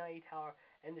Monday night, however,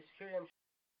 and the security, I'm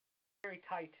sure, very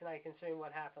tight tonight considering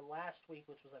what happened last week,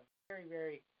 which was a very,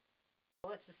 very,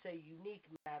 let's just say, unique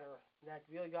matter that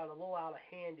really got a little out of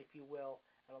hand, if you will,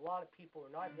 and a lot of people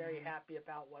were not very happy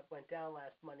about what went down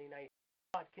last Monday night.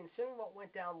 But considering what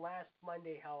went down last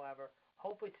Monday, however,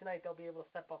 hopefully tonight they'll be able to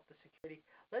step up the security.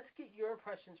 Let's get your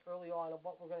impressions early on of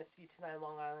what we're going to see tonight in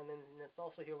Long Island, and let's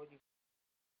also hear what you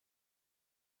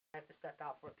have to step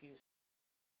out for a few.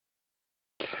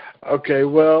 Okay,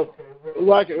 well,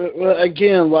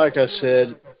 again, like I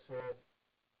said,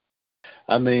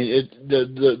 I mean,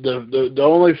 the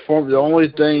only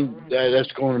thing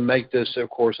that's going to make this, of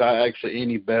course, actually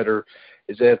any better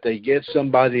is that if they get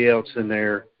somebody else in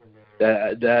there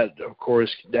that of course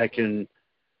that can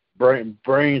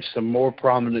bring some more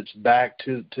prominence back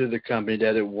to the company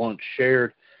that it once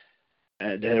shared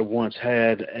and that it once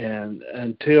had, and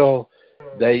until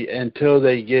not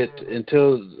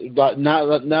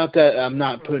that I'm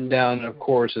not putting down, of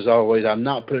course, as always, I'm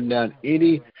not putting down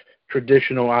any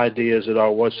traditional ideas at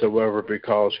all whatsoever,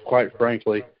 because quite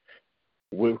frankly,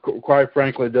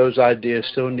 those ideas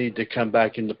still need to come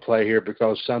back into play here,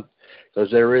 because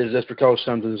just because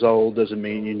something's old doesn't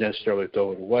mean you necessarily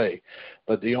throw it away.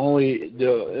 But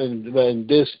in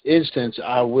this instance,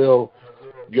 I will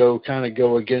go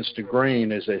against the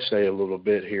grain, as they say a little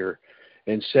bit here,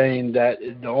 in saying that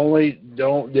the only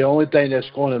thing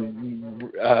that's going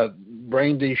to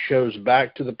bring these shows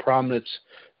back to the prominence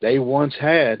they once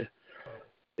had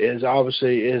is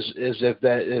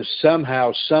if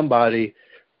somehow somebody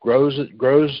grows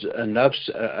enough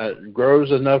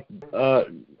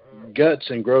guts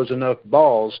and grows enough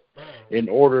balls in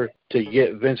order to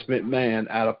get Vince McMahon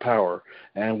out of power.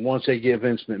 And once they get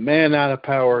Vince McMahon out of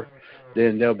power,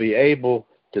 then they'll be able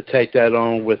to take that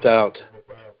on without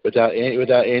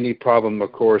any problem,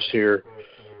 of course, here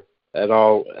at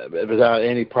all, without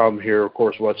any problem here, of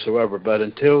course, whatsoever. But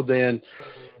until then,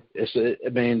 it's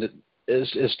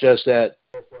just that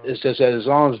as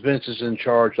long as Vince is in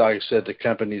charge, like I said, the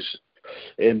company's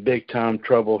in big time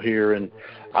trouble here. And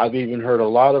I've even heard a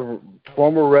lot of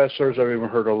former wrestlers. I've even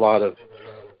heard a lot of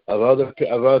other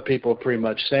people pretty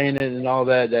much saying it and all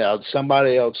that. That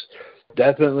somebody else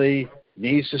definitely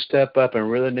needs to step up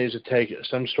and really needs to take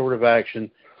some sort of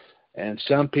action. And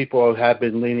some people have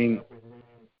been leaning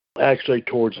actually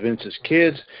towards Vince's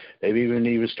kids. They've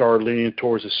even started leaning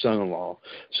towards his son-in-law.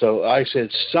 So like I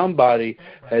said, somebody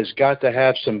has got to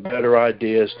have some better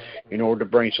ideas in order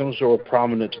to bring some sort of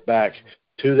prominence back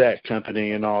to that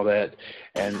company and all that,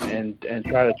 and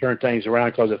try to turn things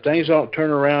around. Because if things don't turn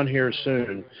around here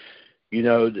soon, you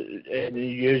know, as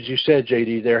you said,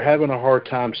 JD, they're having a hard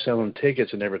time selling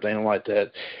tickets and everything like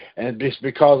that. And just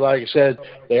because, like I said,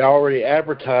 they already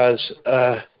advertise.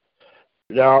 I'm sure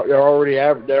they've already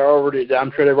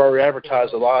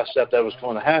advertised a lot of stuff that was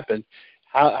going to happen.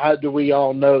 How do we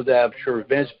all know that? I'm sure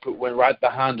Vince went right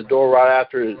behind the door right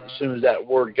after, as soon as that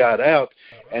word got out,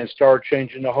 and started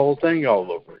changing the whole thing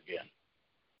all over again.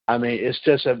 I mean, it's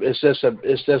just like I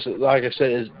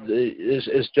said,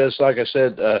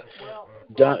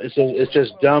 it's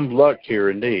just dumb luck here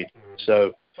indeed.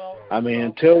 So, I mean,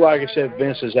 until, like I said,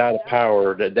 Vince is out of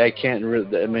power, that they can't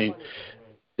really. I mean,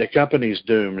 the company's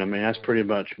doomed. I mean, that's pretty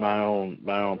much my own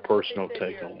personal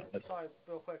take on it. Sorry,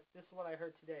 real quick. This is what I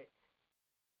heard today.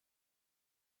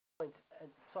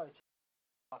 Sorry,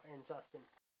 and Justin,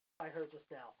 I heard just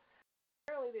now.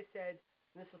 Apparently, they said,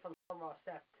 and this is from some Raw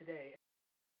staff today.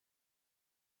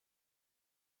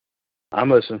 I'm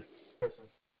listening. Okay.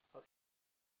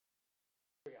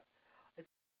 Here we go.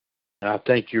 I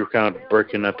think you're kind of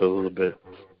breaking up a little bit.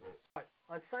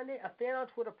 On Sunday, a fan on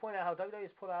Twitter pointed out how WWE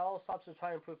has put out all stops to try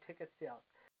to improve ticket sales.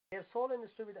 They have sold and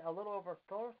distributed a little over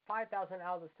 5,000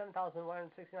 out of the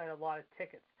 7,169 allotted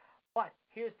tickets. But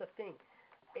here's the thing.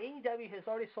 AEW has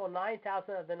already sold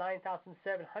 9,000 of the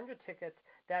 9,700 tickets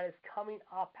that is coming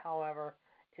up, however,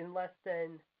 in less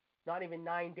than not even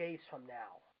 9 days from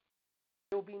now.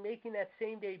 They will be making that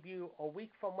same debut a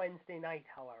week from Wednesday night,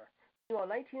 however.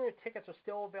 1,900 tickets are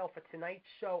still available for tonight's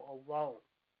show alone.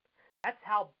 That's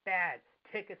how bad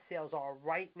ticket sales are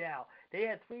right now. They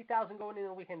had 3,000 going into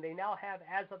the weekend. They now have,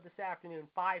 as of this afternoon,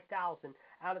 5,000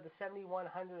 out of the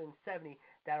 7,170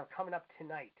 that are coming up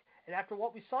tonight. And after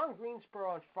what we saw in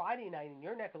Greensboro on Friday night in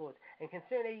your neck of the woods, and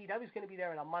considering AEW is going to be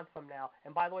there in a month from now,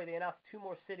 and by the way, they announced 2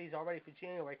 more cities already for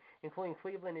January, including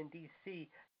Cleveland and D.C.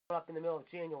 up in the middle of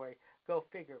January. Go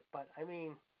figure. But, I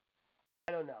mean,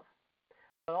 I don't know.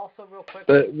 But also, real quick,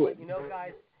 you know,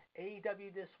 guys,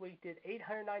 AEW this week did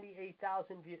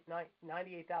 898,000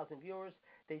 viewers.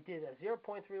 They did a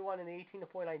 0.31 in the 18 to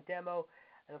 49 demo,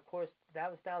 And, of course,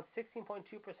 that was down 16.2%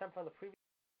 from the previous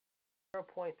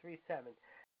 0.37.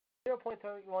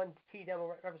 0.31 key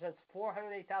demo represents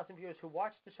 408,000 viewers who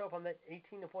watched the show from the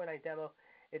 18 to 49 demo.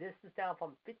 It is down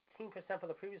from 15%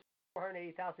 for the previous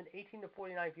 480,000 18 to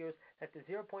 49 viewers that the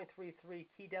 0.33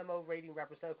 key demo rating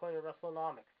represents according to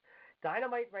WrestleNomics.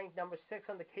 Dynamite ranked number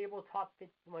 6 on the cable top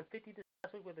 150 this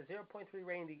week with a 0.3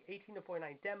 rating, the 18 to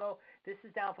 49 demo. This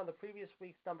is down from the previous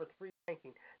week's number 3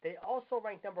 ranking. They also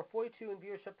ranked number 42 in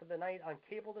viewership for the night on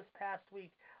cable this past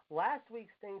week. Last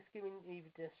week's Thanksgiving Eve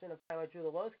edition of Dynamite drew the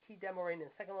lowest key demo rating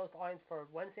and second lowest audience for a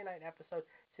Wednesday night episode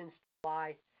since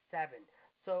July 7.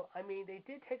 So, I mean, they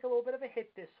did take a little bit of a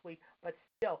hit this week, but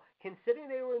still, considering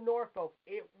they were in Norfolk,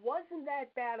 it wasn't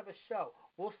that bad of a show.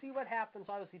 We'll see what happens,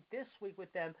 obviously, this week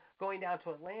with them going down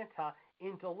to Atlanta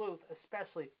in Duluth,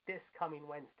 especially this coming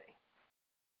Wednesday.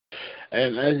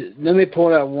 And let me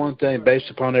point out one thing based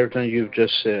upon everything you've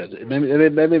just said.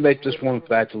 Let me make this one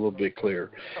fact a little bit clear.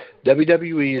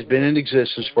 WWE has been in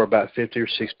existence for about 50 or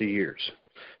 60 years.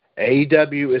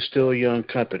 AEW is still a young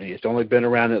company. It's only been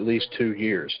around at least 2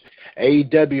 years.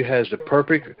 AEW has the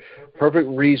perfect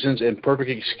reasons and perfect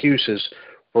excuses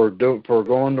for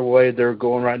going the way they're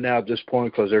going right now at this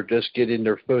point because they're just getting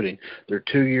their footing. They're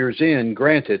 2 years in,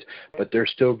 granted, but they're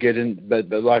still getting. But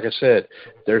like I said,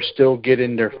 they're still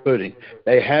getting their footing.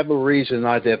 They have a reason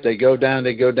like that. If they go down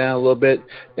a little bit.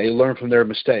 They learn from their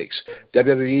mistakes.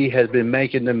 WWE has been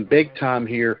making them big time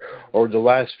here over the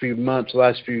last few months,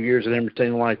 last few years, and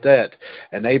everything like that.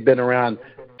 And they've been around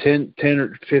 10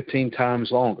 or 15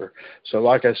 times longer. So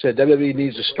like I said, WWE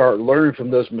needs to start learning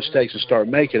from those mistakes and start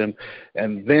making them.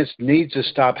 And Vince needs to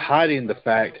stop hiding the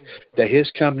fact that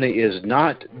his company is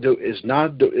not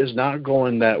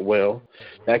going that well.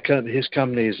 His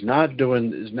company is not doing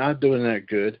that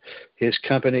good. His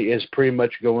company is pretty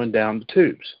much going down the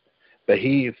tubes. But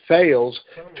he fails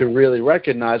to really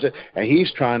recognize it, and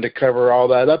he's trying to cover all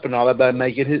that up and all that by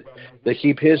making it to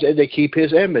keep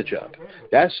his image up.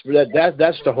 That's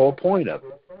the whole point of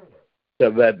it.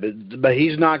 So, but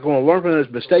he's not going to learn from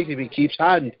his mistakes if he keeps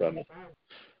hiding from it.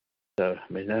 So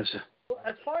I mean that's.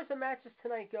 As far as the matches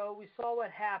tonight go, we saw what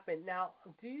happened. Now,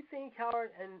 do you think, Howard?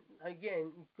 And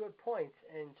again, good points.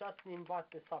 And Justin brought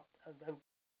this up. I'm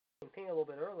thinking a little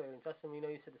bit earlier. And Justin, we know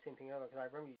you said the same thing earlier because I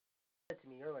remember you said to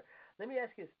me earlier. Let me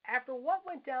ask you this: after what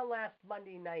went down last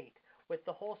Monday night with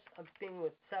the whole thing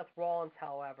with Seth Rollins,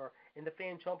 however, and the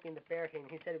fan jumping the barricade, and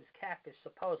he said it was catfish.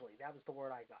 Supposedly, that was the word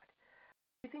I got.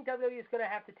 Do you think WWE is going to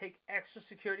have to take extra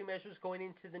security measures going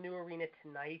into the new arena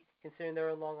tonight, considering they're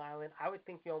in Long Island? I would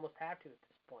think you almost have to at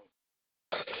this point.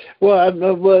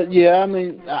 Well, yeah, I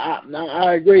mean,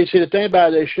 I agree. See, the thing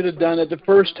about it, they should have done it the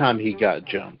first time he got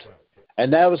jumped.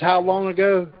 And that was how long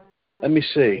ago? Let me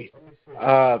see.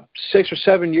 6 or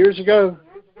 7 years ago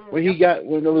when it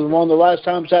was one of the last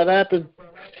times that happened.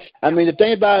 I mean, the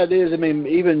thing about it is, I mean,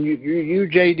 even you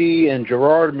JD, and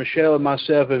Gerard, and Michelle, and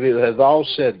myself have all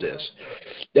said this.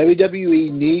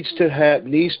 WWE needs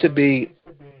to be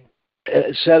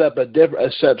set up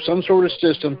some sort of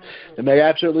system to make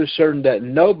absolutely certain that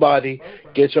nobody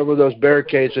gets over those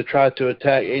barricades to try to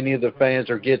attack any of the fans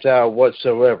or gets out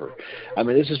whatsoever. I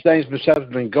mean, this is things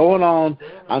besides been going on,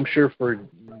 I'm sure, for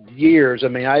years. I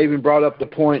mean, I even brought up the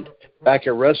point back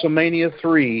at WrestleMania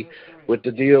 3 with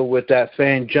the deal with that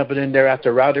fan jumping in there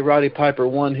after Roddy Piper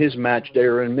won his match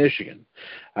there in Michigan.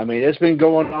 I mean, it's been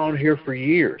going on here for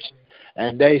years.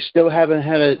 And they still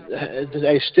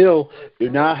they still do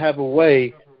not have a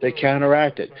way to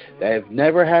counteract it. They've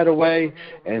never had a way,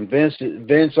 and Vince,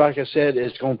 like I said,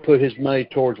 is going to put his money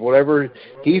towards whatever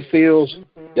he feels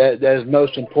that is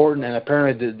most important. And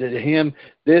apparently, to him,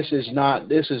 this is not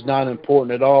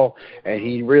important at all. And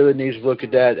he really needs to look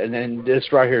at that. And then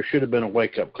this right here should have been a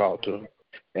wake-up call to him.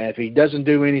 And if he doesn't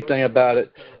do anything about it,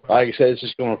 like I said, it's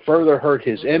just going to further hurt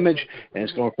his image, and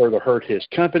it's going to further hurt his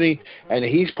company, and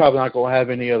he's probably not going to have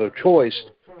any other choice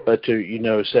but to,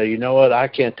 say, you know what, I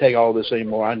can't take all this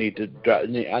anymore. I need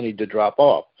to drop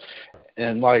off.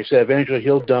 And like I said, eventually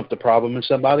he'll dump the problem in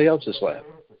somebody else's lap.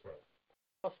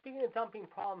 Well, speaking of dumping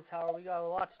problems, Howard, we got a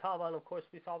lot to talk about. Of course,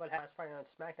 we saw what happened Friday on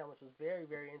SmackDown, which was very,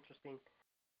 very interesting.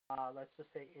 Let's just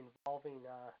say involving.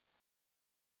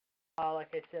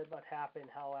 Like I said, what happened,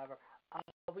 however.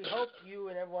 We hope you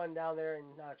and everyone down there in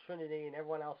Trinity and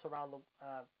everyone else around the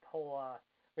whole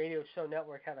radio show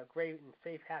network had a great and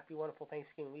safe, happy, wonderful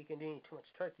Thanksgiving weekend. Didn't eat too much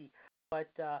turkey.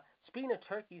 But speaking of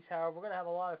turkeys, however, we're going to have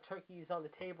a lot of turkeys on the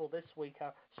table this week,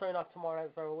 starting off tomorrow night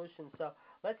with Revolution. So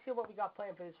let's hear what we got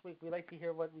planned for this week. We'd like to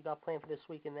hear what we got planned for this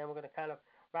week, and then we're going to kind of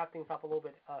wrap things up a little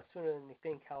bit sooner than we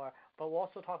think, however. But we'll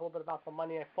also talk a little bit about the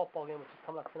Monday Night Football game, which is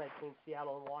coming up tonight between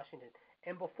Seattle and Washington.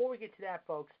 And before we get to that,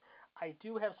 folks, I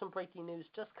do have some breaking news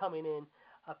just coming in.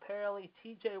 Apparently,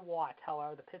 T.J. Watt,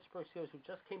 however, the Pittsburgh Steelers, who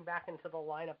just came back into the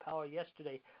lineup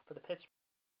yesterday for the Pittsburgh,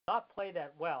 did not play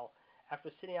that well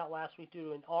after sitting out last week due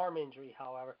to an arm injury,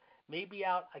 however, may be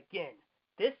out again.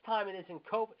 This time it isn't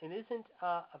COVID. It isn't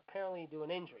apparently due to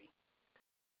an injury.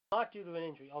 Not due to an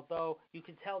injury, although you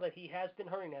can tell that he has been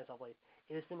hurting as of late.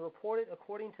 It has been reported,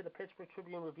 according to the Pittsburgh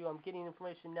Tribune Review, I'm getting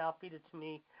information now, feed it to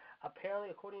me. Apparently,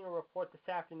 according to a report this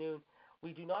afternoon,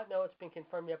 we do not know it's been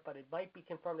confirmed yet, but it might be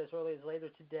confirmed as early as later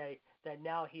today that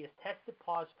now he has tested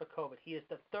positive for COVID. He is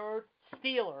the third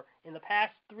Steeler in the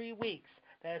past 3 weeks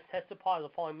that has tested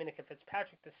positive following Minica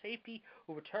Fitzpatrick, the safety,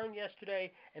 who returned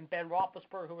yesterday, and Ben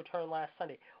Roethlisberger, who returned last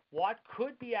Sunday. Watt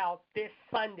could be out this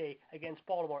Sunday against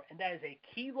Baltimore, and that is a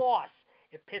key loss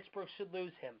if Pittsburgh should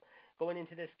lose him going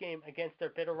into this game against their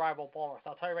bitter rival Baltimore. So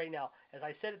I'll tell you right now, as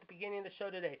I said at the beginning of the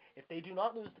show today, if they do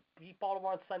not beat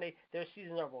Baltimore on Sunday, their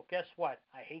season's over. Well, guess what?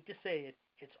 I hate to say it,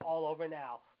 it's all over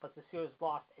now. But the Steelers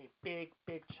lost a big,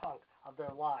 big chunk of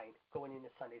their line going into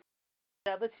Sunday.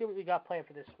 Now let's see what we got planned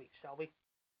for this week, shall we?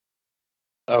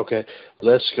 Okay,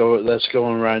 let's go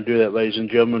and around and do that, ladies and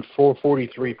gentlemen.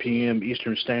 4:43 p.m.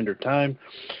 Eastern Standard Time.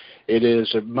 It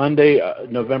is Monday,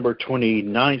 November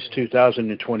 29th,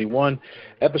 2021,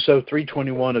 episode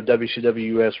 321 of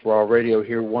WCWUS Raw Radio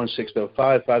here,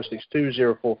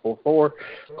 1-605-562-0444,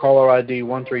 caller ID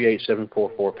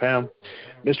 138744#.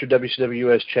 Mr.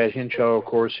 WCWUS Chad Henshaw, of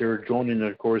course, here, joining,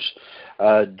 of course,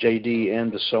 JD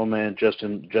and the Soul Man,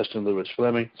 Justin Lewis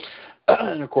Fleming.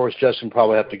 And, of course, Justin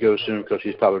probably have to go soon because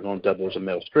he's probably going to double as a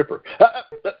male stripper.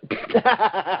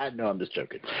 No, I'm just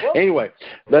joking. Anyway,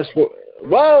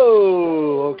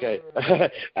 whoa, okay.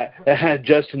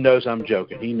 Justin knows I'm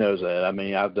joking. He knows that. I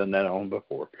mean, I've done that on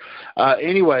before.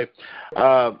 Anyway,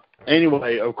 of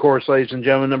course, ladies and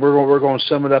gentlemen, we're going to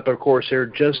sum it up, of course, here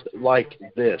just like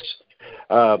this.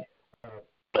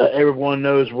 Everyone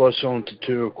knows what's going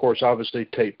to, of course, obviously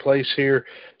take place here.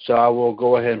 So I will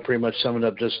go ahead and pretty much sum it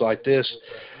up just like this.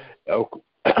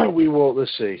 We will,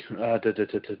 let's see.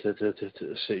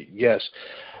 Yes.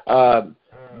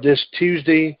 This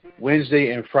Tuesday,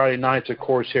 Wednesday, and Friday nights, of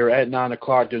course, here at 9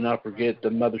 o'clock. Do not forget the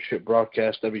mothership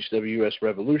broadcast, WCWUS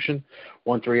Revolution,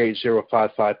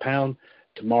 138055#.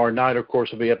 Tomorrow night, of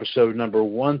course, will be episode number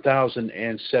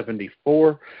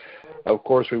 1074. Of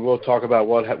course, we will talk about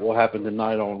what will happen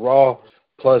tonight on Raw,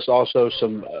 plus also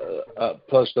some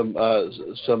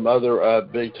other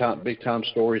big time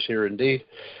stories here indeed.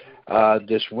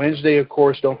 This Wednesday, of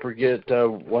course, don't forget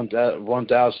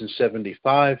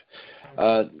 1075.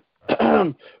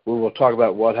 We will talk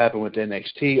about what happened with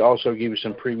NXT. Also, give you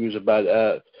some previews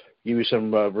about give you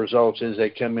some results as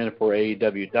they come in for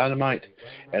AEW Dynamite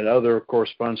and other, of course,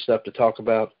 fun stuff to talk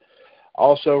about.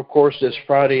 Also, of course, this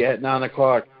Friday at 9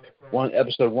 o'clock.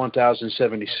 Episode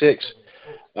 1076.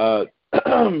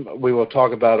 We will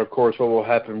talk about, of course, what will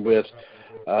happen with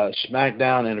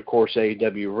SmackDown and, of course,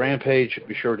 AEW Rampage.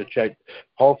 Be sure to check.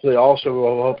 Hopefully, also,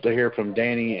 we'll hope to hear from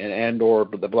Danny and/or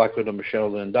the Black Widow Michelle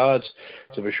Lynn Dodds.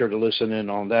 So be sure to listen in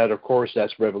on that. Of course,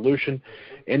 that's Revolution.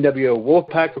 NWO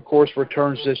Wolfpack, of course,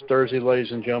 returns this Thursday,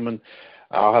 ladies and gentlemen.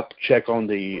 I'll have to check on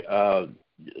the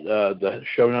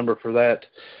show number for that.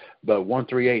 But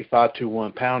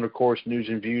 138521#, of course, news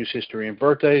and views, history, and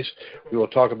birthdays. We will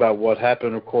talk about what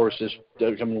happened, of course, this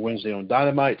coming Wednesday on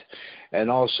Dynamite, and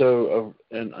also,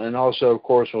 of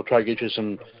course, we'll try to get you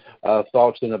some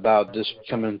thoughts in about this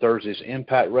coming Thursday's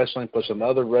Impact Wrestling, plus some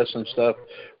other wrestling stuff.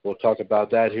 We'll talk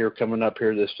about that here coming up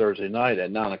here this Thursday night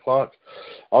at 9 o'clock.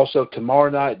 Also,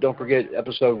 tomorrow night, don't forget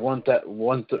episode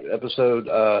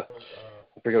I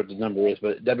forget what the number is,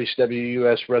 but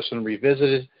WCWUS Wrestling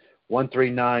Revisited.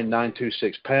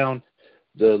 139926#.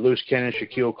 The loose cannon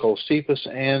Shaquille Cole Cephas,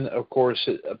 and of course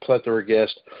a plethora of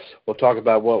guests. We'll talk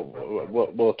about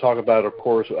we'll talk about, of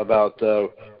course, about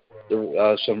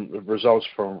some results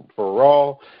for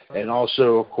Raw, and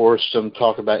also, of course, some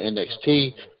talk about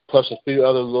NXT, plus a few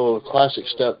other little classic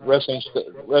stuff,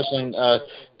 wrestling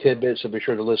tidbits. So be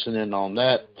sure to listen in on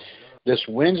that. This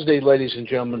Wednesday, ladies and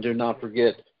gentlemen, do not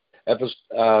forget.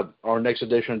 Our next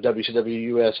edition of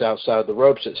WCWUS Outside the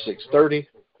Ropes at 6:30,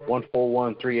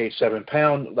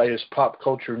 141387#. Latest pop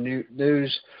culture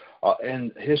news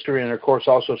and history, and of course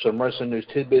also some wrestling news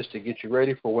tidbits to get you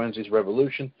ready for Wednesday's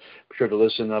Revolution. Be sure to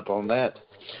listen up on that.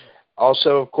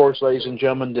 Also, of course, ladies and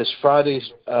gentlemen, this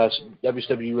Friday's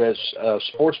WCWUS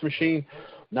Sports Machine,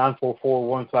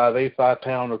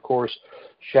 9441585#. Of course,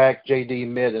 Shaq, JD,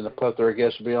 Mitt, and a plethora of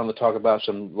guests will be on to talk about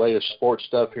some latest sports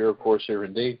stuff here, of course, here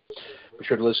indeed. Be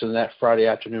sure to listen to that Friday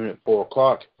afternoon at 4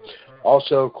 o'clock.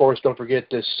 Also, of course, don't forget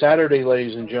this Saturday,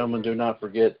 ladies and gentlemen, do not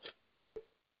forget,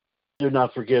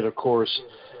 of course,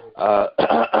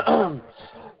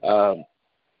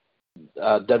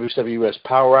 WCWUS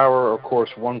Power Hour, of course,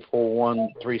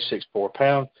 141,364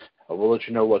 pound. We'll let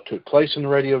you know what took place in the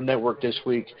radio network this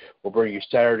week. We'll bring you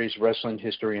Saturdays, wrestling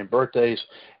history and birthdays,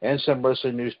 and some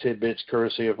wrestling news tidbits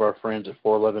courtesy of our friends at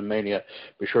 411 Mania.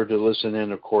 Be sure to listen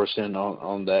in, of course,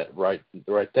 on that right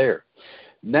there.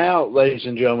 Now, ladies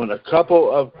and gentlemen, a couple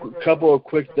of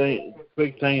quick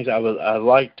things I'd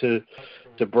like to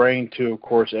bring to, of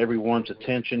course, everyone's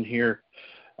attention here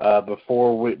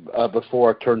before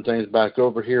I turn things back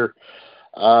over here.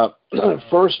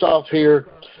 First off, here.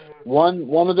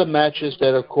 One of the matches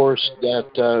that, of course,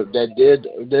 that did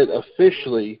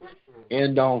officially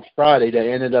end on Friday, that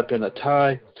ended up in a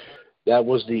tie. That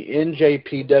was the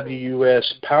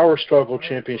NJPWS Power Struggle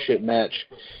Championship match.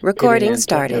 Recording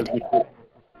started.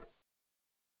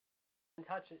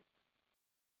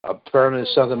 Apparently,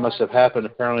 something must have happened.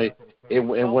 Apparently, it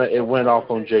went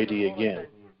off on JD again.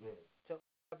 So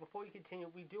before we continue,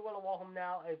 we do want to welcome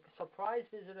now a surprise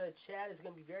visitor. Chad is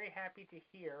going to be very happy to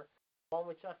hear, along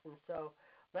with Justin. So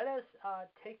let us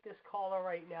take this caller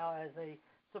right now as a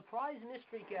surprise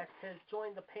mystery guest has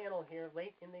joined the panel here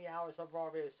late in the hours of Raw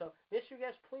Radio. So, mystery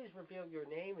guest, please reveal your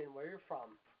name and where you're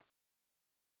from.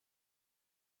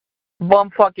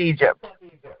 Bumfuck Egypt.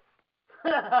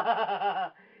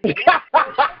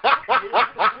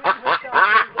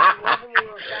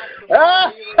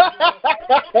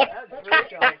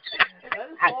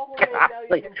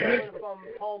 From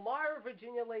Palmyra,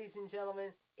 Virginia, ladies and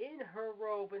gentlemen, in her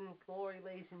robe and glory,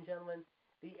 ladies and gentlemen,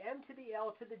 the M to the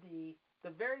L to the D, the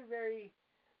very, very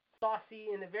saucy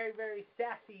and the very, very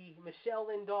sassy Michelle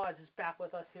Lynn Dawes is back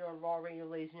with us here on Raw Radio,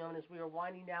 ladies and gentlemen, as we are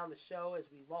winding down the show, as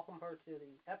we welcome her to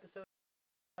the episode.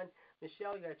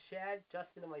 Michelle, you got Chad,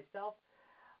 Justin, and myself.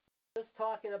 Just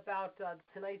talking about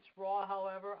tonight's Raw,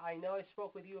 however, I know I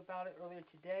spoke with you about it earlier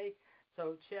today.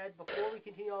 So, Chad, before we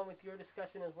continue on with your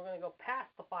discussion, as we're going to go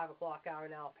past the 5 o'clock hour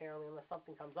now, apparently, unless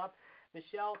something comes up.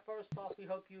 Michelle, first off, we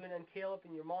hope you and Caleb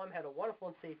and your mom had a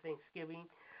wonderful and safe Thanksgiving.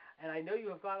 And I know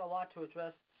you have got a lot to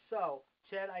address. So,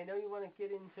 Chad, I know you want to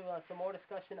get into some more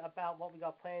discussion about what we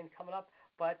got planned coming up,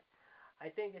 but I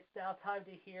think it's now time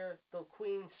to hear the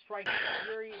Queen strike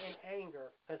fury and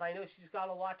anger, because I know she's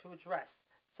got a lot to address.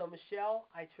 So,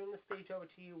 Michelle, I turn the stage over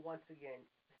to you once again.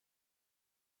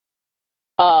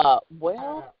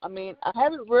 Well, I mean, I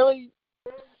haven't really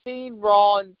seen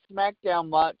Raw and SmackDown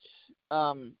much.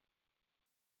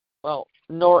 Well,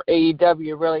 nor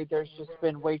AEW, really. There's just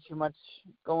been way too much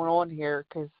going on here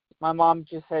because my mom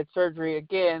just had surgery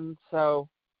again, so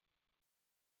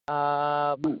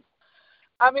I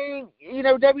mean,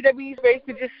 WWE's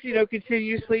basically just,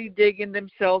 continuously digging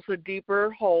themselves a deeper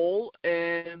hole,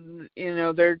 and,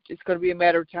 it's going to be a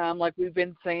matter of time, like we've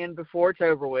been saying before it's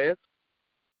over with.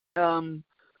 Like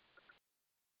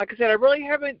I said, I really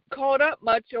haven't caught up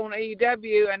much on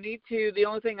AEW. I need to. The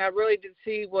only thing I really did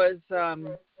see was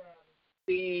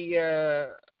the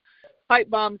pipe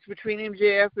bombs between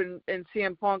MJF and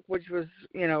CM Punk, which was,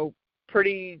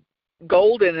 pretty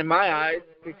golden in my eyes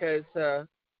because,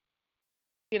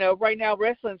 right now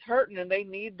wrestling's hurting and they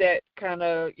need that kind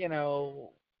of,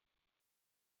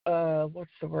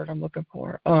 what's the word I'm looking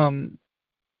for?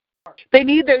 They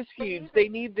need those feuds. They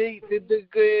need the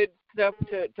good stuff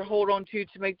to hold on to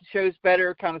make the shows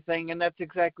better kind of thing, and that's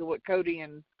exactly what Cody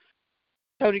and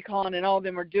Tony Khan and all of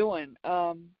them are doing.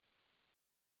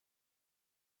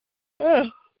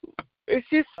 It's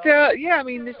just, I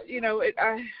mean, this,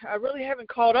 I really haven't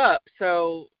caught up,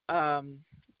 so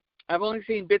I've only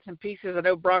seen bits and pieces. I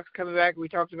know Brock's coming back. We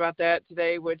talked about that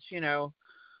today, which,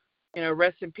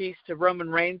 rest in peace to Roman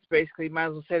Reigns, basically. Might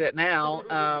as well say that now.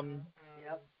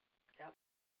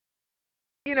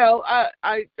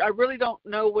 I really don't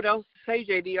know what else to say,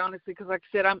 JD, honestly, because like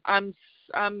I said, I'm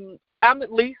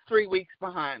at least 3 weeks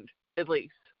behind, at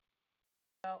least.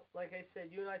 Well, like I said,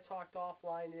 you and I talked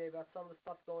offline today about some of the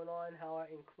stuff going on, how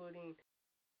including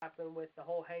what happened with the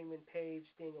whole Hangman Page,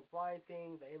 Daniel Bryan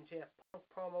thing, the MJF Punk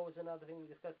promo was another thing we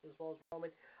discussed as well as Roman.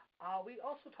 We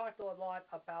also talked a lot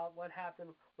about what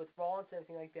happened with Rollins and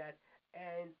everything like that.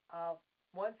 And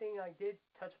one thing I did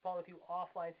touch upon with you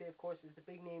offline today, of course, is the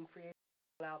big name free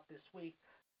agent out this week.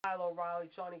 Kyle O'Reilly,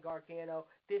 Johnny Gargano.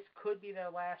 This could be their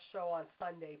last show on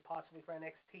Sunday, possibly for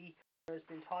NXT. There's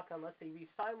been talk unless they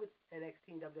re-sign with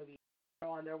NXT and WWE, they're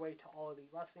on their way to All Elite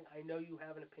Wrestling. I know you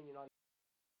have an opinion on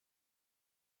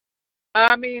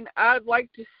that. I mean, I'd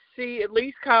like to see at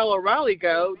least Kyle O'Reilly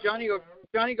go. Johnny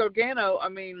Gargano, I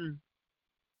mean,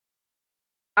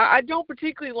 I don't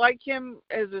particularly like him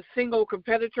as a single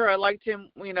competitor. I liked him,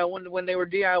 when they were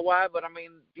DIY, but I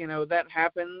mean, that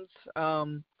happens.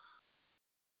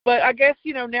 But I guess,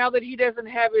 now that he doesn't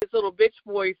have his little bitch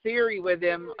boy theory with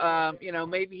him,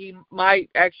 maybe he might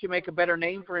actually make a better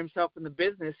name for himself in the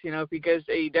business, if he goes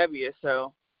to AEW.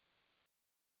 So.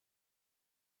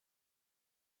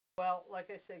 Well, like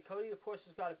I said, Cody, of course,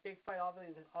 has got a big fight,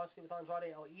 obviously with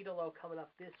Andrade El Idolo coming up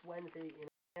this Wednesday in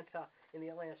Atlanta in the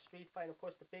Atlanta Street Fight. And, of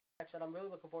course, the big match that I'm really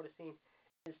looking forward to seeing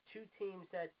is two teams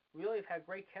that really have had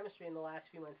great chemistry in the last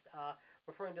few months,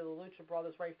 referring to the Lucha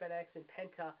Brothers, right, FedEx and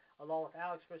Penta, along with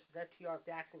Alex versus FTR,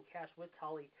 Dax and Cash with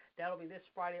Tully. That'll be this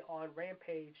Friday on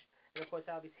Rampage, and, of course,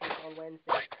 that'll be taped on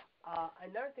Wednesday.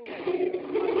 Another thing that's really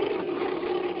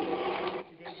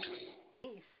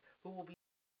is who will be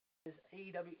his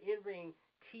AEW in-ring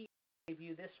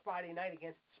debut this Friday night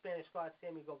against Spanish Squad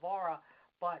Sammy Guevara,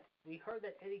 but we heard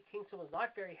that Eddie Kingston was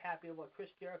not very happy with what Chris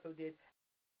Jericho did,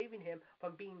 saving him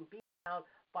from being beaten down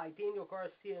by Daniel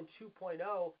Garcia in 2.0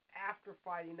 after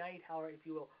Friday night, however, if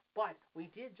you will. But we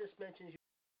did just mention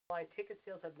ticket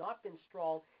sales have not been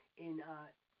strong in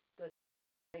the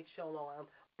night show in Long Island,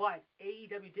 but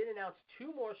AEW did announce two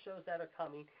more shows that are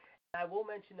coming. And I will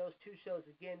mention those two shows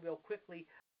again real quickly.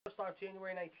 First off,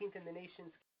 January 19th in the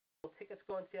nation's tickets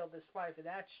go on sale this Friday for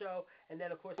that show, and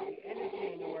then, of course, at the end of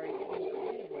January in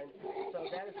Cleveland. So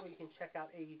that is where you can check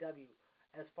out AEW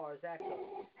as far as that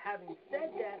goes. Having said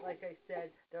that, like I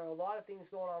said, there are a lot of things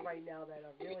going on right now that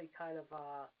are really kind of,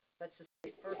 let's just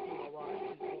say, irking a lot of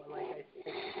people. And like I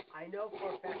said, I know for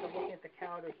a fact, I'm looking at the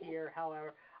calendar here,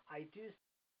 however, I do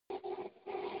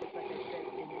like I said,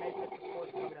 in Memphis, of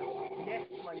course, coming up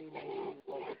next Monday night.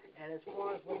 And as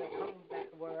far as when they're coming back,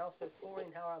 where else they're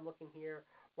touring, how I'm looking here,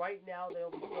 right now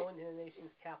they'll be going to the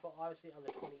nation's capital, obviously, on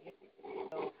the 28th.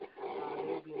 So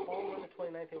they will be in Baltimore on the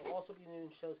 29th. They will also be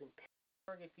doing shows in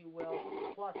Pittsburgh, if you will.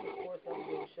 Plus, of course, they'll be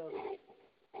doing shows in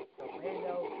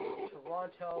Orlando,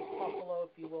 Toronto, Buffalo,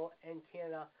 if you will, and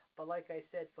Canada. But like I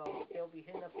said, folks, they'll be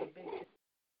hitting up the big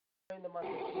during the month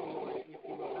of January, if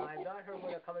you will. Now, I've not heard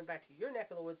when they're coming back to your neck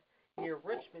of the woods near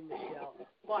Richmond, Michelle,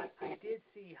 but I did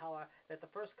see how that the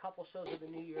first couple shows of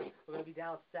the new year were going to be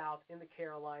down south in the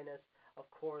Carolinas, of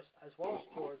course, as well as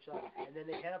Georgia, and then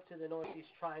they head up to the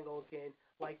Northeast Triangle again,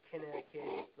 like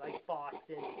Connecticut, like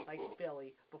Boston, like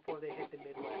Philly, before they hit the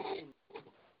Midwest.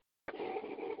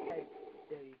 Okay,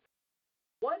 there you go.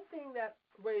 One thing that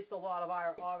raised a lot of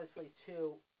ire, obviously,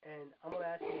 too, and I'm going to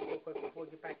ask you this real quick before we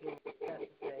get back into what you have to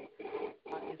say,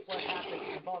 is what happened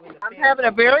involving the fans. I'm having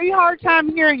a very hard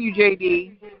time hearing you,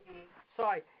 JD.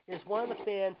 Sorry, is one of the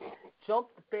fans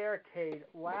jumped the barricade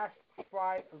last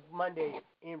Monday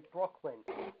in Brooklyn.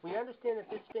 We understand that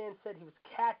this fan said he was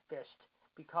catfished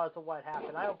because of what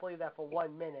happened. I don't believe that for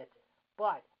 1 minute.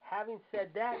 But having said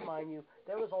that, mind you,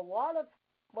 there was a lot of,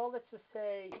 well, let's just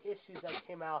say, issues that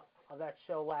came out of that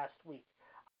show last week.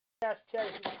 I asked Chad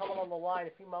if he was coming on the line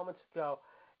a few moments ago.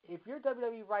 If you're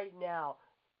WWE right now,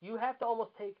 you have to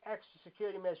almost take extra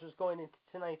security measures going into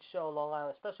tonight's show in Long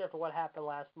Island, especially after what happened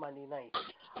last Monday night.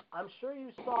 I'm sure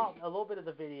you saw a little bit of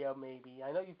the video, maybe.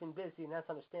 I know you've been busy, and that's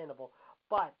understandable.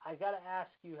 But I got to ask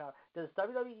you, does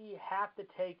WWE have to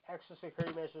take extra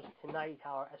security measures tonight,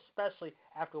 especially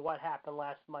after what happened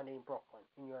last Monday in Brooklyn,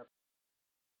 in your opinion?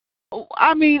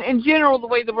 I mean, in general, the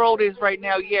way the world is right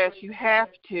now, yes, you have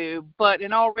to. But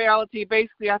in all reality,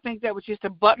 basically, I think that was just a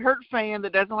butthurt fan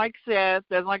that doesn't like Seth,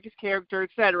 doesn't like his character,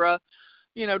 etc.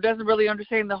 Doesn't really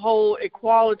understand the whole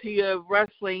equality of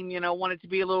wrestling, wanted to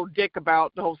be a little dick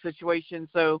about the whole situation,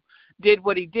 so did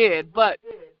what he did. But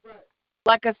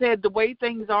like I said, the way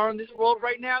things are in this world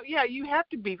right now, yeah, you have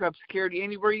to beef up security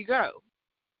anywhere you go.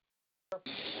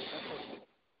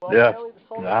 Well, yeah. Apparently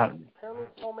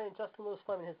the soul man Justin Lewis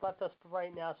Fleming has left us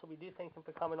right now, so we do thank him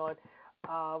for coming on.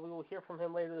 We will hear from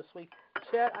him later this week.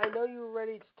 Chad, I know you were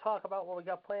ready to talk about what we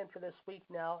got planned for this week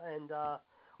now, and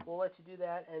we'll let you do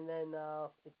that. And then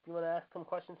if you want to ask some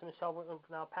questions to Michelle, we're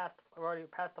now already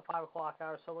past the 5 o'clock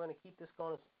hour, so we're going to keep this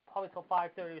going probably till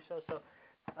 5:30 or so. So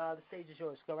the stage is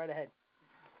yours. Go right ahead.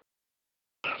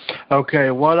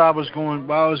 Okay, what I was going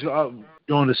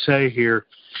to say here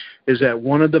is that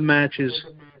one of the matches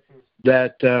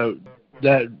that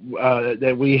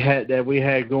we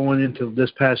had going into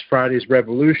this past Friday's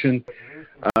Revolution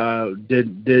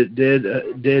did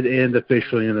end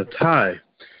officially in a tie.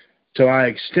 So I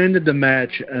extended the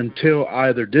match until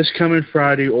either this coming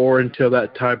Friday or until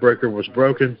that tiebreaker was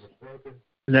broken.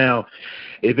 Now,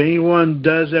 if anyone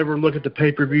does ever look at the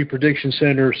Pay-Per-View Prediction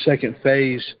Center second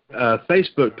phase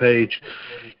Facebook page,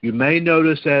 you may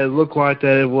notice that it looked like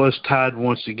that it was tied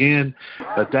once again,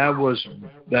 but that was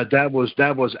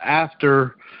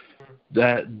after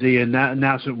that the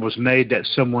announcement was made that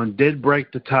someone did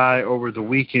break the tie over the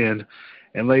weekend.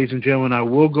 And ladies and gentlemen, I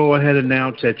will go ahead and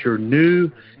announce that your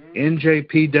new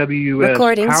NJPWS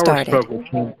Recording started.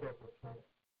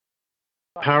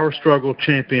 Power Struggle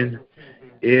champion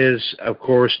is, of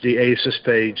course, the ace of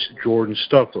spades, Jordan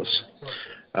Stoklis.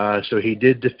 So he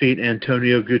did defeat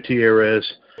Antonio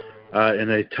Gutierrez in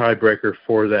a tiebreaker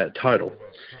for that title.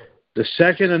 The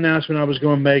second announcement I was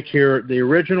going to make here, the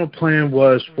original plan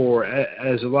was for,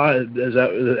 as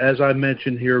I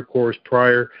mentioned here, of course,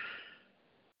 prior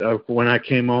when I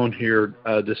came on here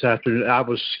this afternoon, I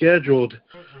was scheduled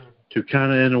to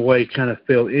kind of, in a way, kind of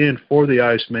fill in for the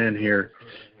Iceman here.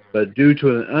 But due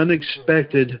to an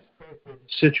unexpected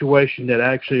situation that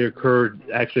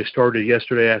actually started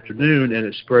yesterday afternoon, and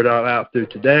it spread out through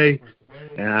today,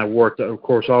 and I worked, of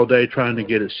course, all day trying to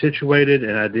get it situated,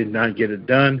 and I did not get it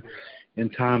done in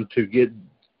time to get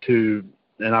to,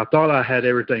 and I thought I had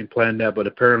everything planned out, but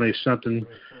apparently a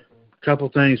couple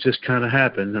things just kind of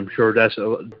happened. I'm sure that's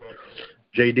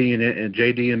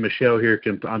JD and Michelle here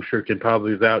can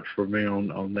probably vouch for me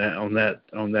on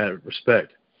that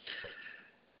respect.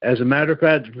 As a matter of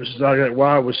fact,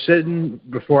 while I was sitting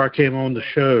before I came on the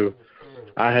show,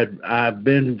 I've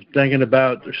been thinking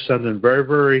about something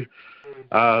very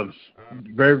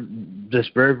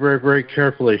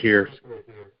carefully here,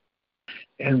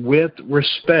 and with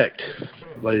respect,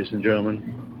 ladies and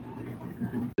gentlemen,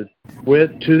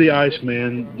 to the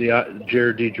Iceman,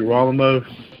 Jared DiGirolamo,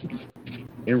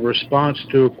 in response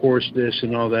to, of course, this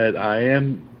and all that, I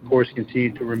am, of course,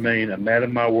 continue to remain a man of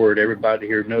my word. Everybody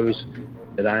here knows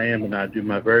that I am, and I do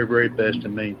my very, very best to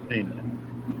maintain that.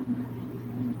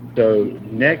 So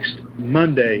next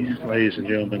Monday, ladies and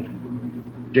gentlemen,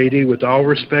 JD, with all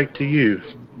respect to you,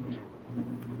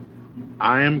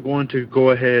 I am going to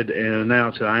go ahead and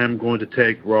announce that I am going to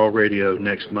take Raw Radio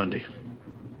next Monday.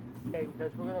 Okay,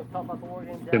 because we're going to talk about the War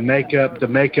Games. To make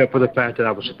up for the fact that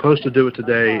I was supposed to do it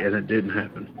today and it didn't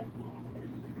happen.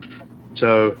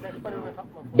 So,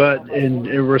 but in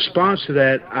response to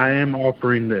that, I am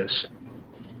offering this.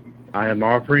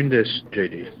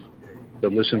 JD. So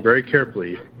listen very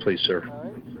carefully, please, sir.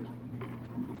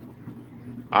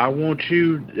 I want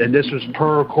you, and this was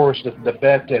per, of course, the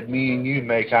bet that me and you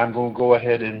make. I'm going to go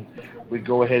ahead and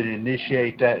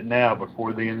initiate that now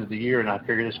before the end of the year, and I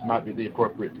figure this might be the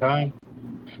appropriate time.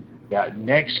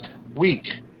 Next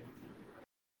week,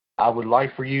 I would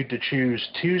like for you to choose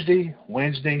Tuesday,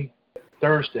 Wednesday,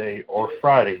 Thursday, or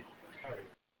Friday,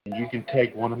 and you can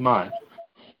take one of mine.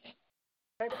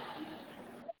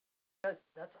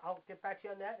 I'll get back to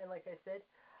you on that, and like I said,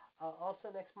 also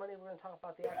next Monday we're going to talk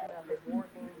about the aftermath of War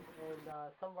Games and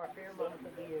some of our favorite moments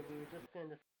of the year. We were just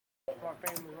going to discuss our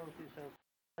favorite moments, so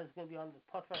it's going to be on the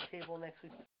Putt Rock table next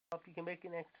week. If you can make it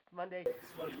next Monday,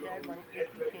 or Saturday morning, if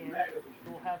you can,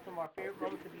 we'll have some of our favorite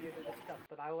moments of the year to discuss,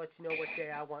 but I will let you know what day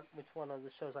I want, which one of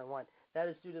the shows I want. That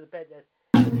is due to the bet that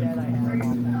I have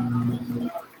on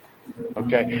that.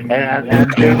 Okay, and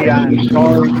JD, I'm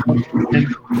sorry.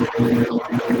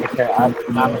 Okay,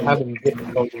 I'm having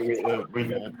difficulty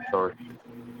reading that. Sorry.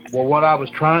 Well, what I was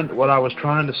trying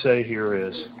to say here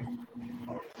is,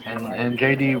 and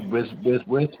JD,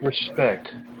 with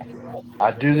respect,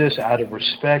 I do this out of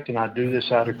respect and I do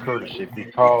this out of courtesy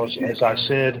because, as I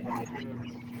said,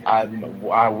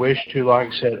 I wish to, like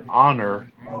I said,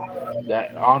 honor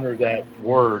that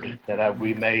word that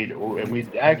we made, and we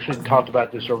actually talked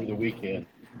about this over the weekend,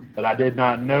 but I did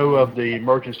not know of the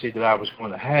emergency that I was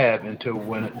going to have until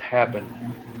when it happened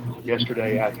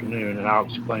yesterday afternoon, and I'll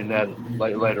explain that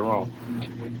later on.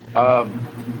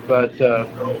 But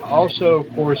also, of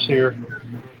course, here,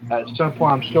 at some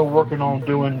point I'm still working on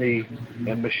doing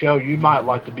and Michelle, you might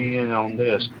like to be in on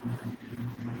this,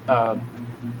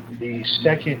 the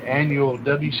second annual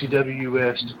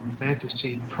WCWUS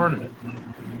Fantasy Tournament,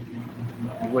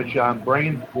 which I'll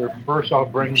bring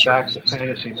back the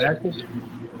fantasy matches,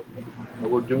 but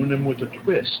we're doing them with a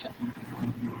twist,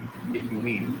 if you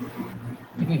need.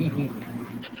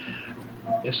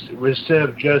 Instead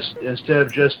of just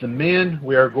the men,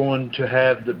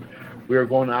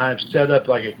 I've set up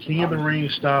like a King of the Ring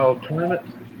style tournament,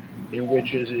 in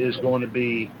which is going to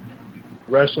be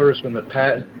wrestlers from the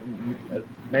past,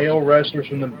 male wrestlers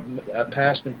from the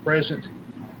past and present,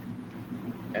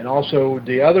 and also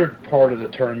the other part of the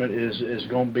tournament is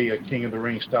going to be a King of the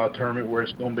Ring style tournament where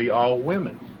it's going to be all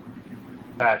women,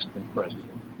 past and present.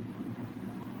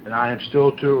 And I'm still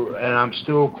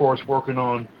of course working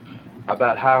on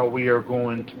about how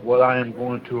what I am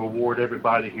going to award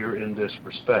everybody here in this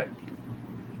respect.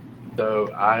 So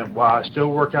while I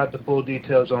still work out the full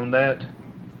details on that,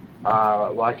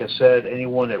 like I said,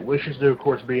 anyone that wishes to, of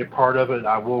course, be a part of it,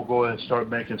 I will go ahead and start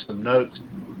making some notes.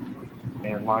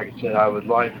 And like I said, I would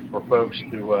like for folks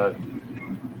to,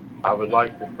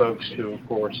 of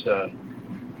course,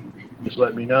 just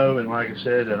let me know. And like I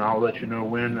said, and I'll let you know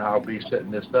when I'll be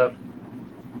setting this up.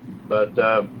 But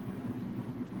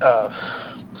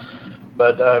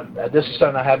this is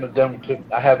something I haven't done.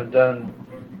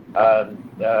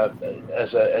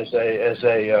 As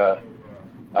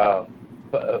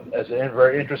a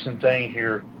very interesting thing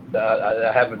here.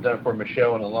 I haven't done for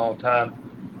Michelle in a long time.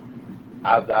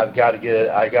 I've got to get it.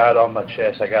 I got it on my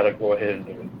chest. I got to go ahead and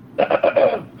do it.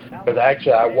 Because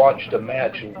actually, I watched a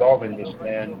match involving this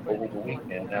man over the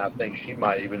weekend, and I think she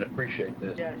might even appreciate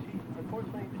this. Yeah,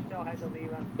 unfortunately, Michelle had to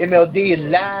leave us. MLD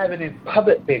alive and in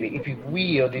public, baby, if you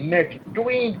will. The American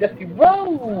dream, Dusty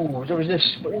Rose. There was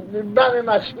this running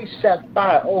my sweet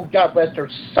sapphire. Oh, God rest her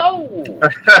soul.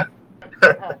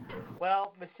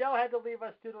 Well, Michelle had to leave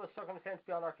us due to a circumstance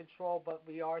beyond our control, but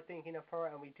we are thinking of her,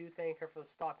 and we do thank her for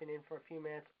stopping in for a few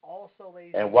minutes. Also,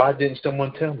 ladies and why didn't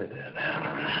someone tell me that?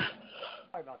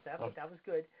 Sorry about that, but that was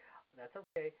good. That's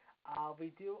okay.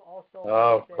 We do also...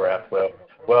 Oh, crap.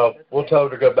 Well, we'll tell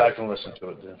her to go back and listen to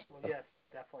it then. Well, yes,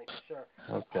 definitely, for sure.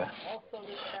 Okay. Also,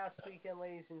 this past weekend,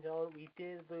 ladies and gentlemen, we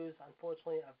did lose,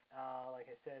 unfortunately, like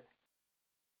I said...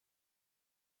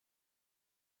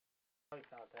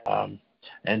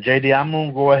 And JD, I'm going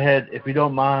to go ahead, if you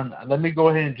don't mind, let me go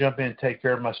ahead and jump in and take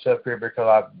care of my stuff here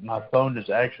because my phone is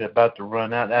actually about to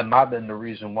run out. That might have been the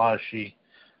reason why she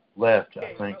left,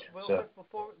 I think. So,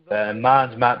 and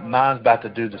mine's about to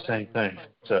do the same thing.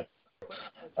 So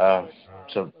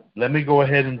let me go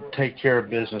ahead and take care of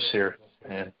business here.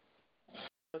 And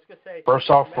first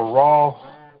off, for Raw,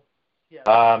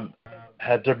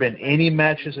 have there been any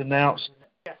matches announced?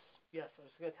 Yes. I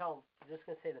was going to tell them. I'm just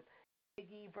going to say them.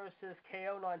 Biggie versus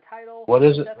KO non-title. What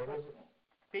is it?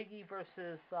 Biggie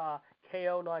versus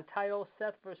KO non-title.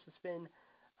 Seth versus Finn.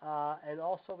 And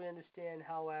also we understand,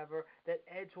 however, that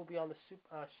Edge will be on the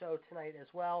show tonight as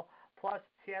well. Plus,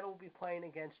 Seattle will be playing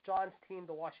against John's team,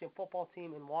 the Washington football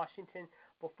team in Washington.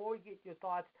 Before we get your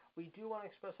thoughts, we do want to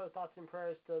express our thoughts and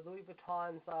prayers to Louis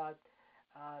Vuitton's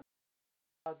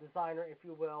designer, if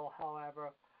you will,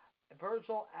 however,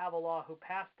 Virgil Abloh, who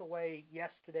passed away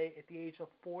yesterday at the age of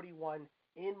 41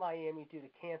 in Miami due to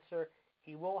cancer.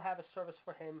 He will have a service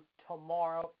for him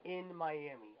tomorrow in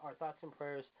Miami. Our thoughts and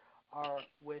prayers are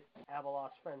with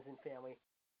Abloh's friends and family.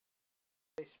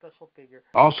 A special figure.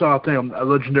 Also, I think a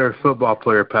legendary football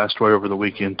player passed away over the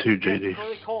weekend too, JD.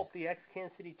 Curly Culp, the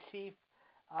ex-Kansas City Chief,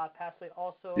 passed away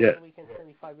also over the weekend,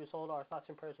 75 years old. Our thoughts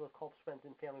and prayers with Culp's friends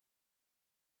and family.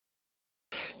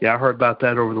 Yeah, I heard about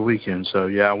that over the weekend, so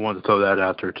yeah, I wanted to throw that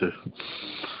out there too.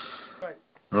 Right.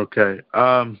 Okay.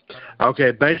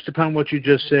 Okay, based upon what you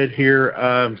just said here,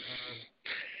 I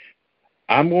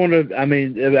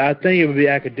think it would be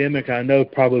academic. I know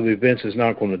probably Vince is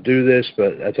not going to do this,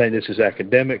 but I think this is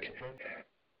academic.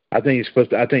 I think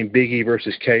Big E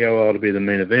versus KO ought to be the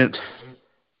main event.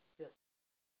 Yes.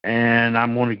 And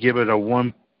I'm going to give it a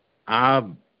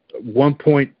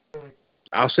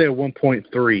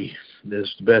 1.3.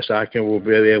 That's the best I will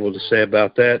be able to say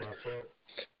about that.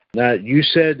 Now, you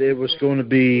said it was going to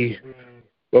be,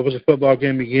 what was the football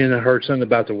game again? I heard something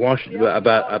about the Washington,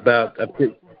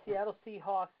 the Seattle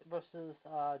Seahawks versus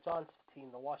John's team,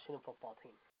 the Washington football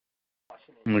team.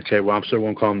 Okay, well, I'm still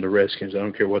going to call them the Redskins. I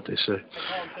don't care what they say.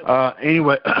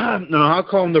 Anyway, no, I'll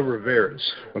call them the Riveras,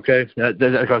 okay?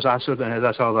 Because I still think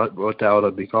that's what that ought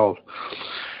to be called.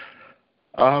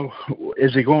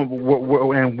 Is it going,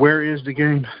 and where is the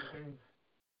game?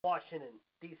 Washington,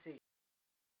 D.C.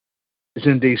 It's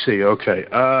in D.C., okay.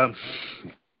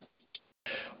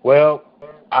 Well,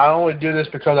 I only do this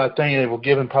because I think it will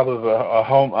give him probably a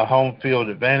home field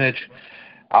advantage.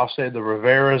 I'll say the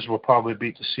Riveras will probably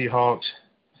beat the Seahawks,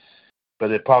 but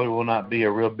it probably will not be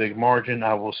a real big margin.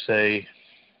 I will say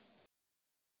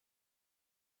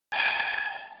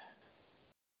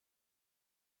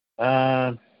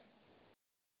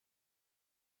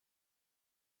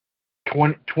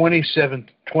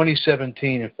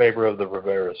 2017 in favor of the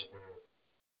Riveras.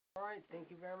 All right, thank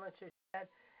you very much, Chad.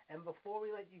 And before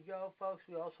we let you go, folks,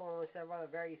 we also want to wish everyone a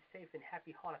very safe and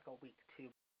happy Hanukkah week, too.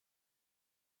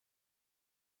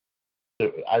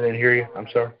 I didn't hear you. I'm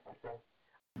sorry.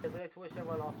 I'd like to wish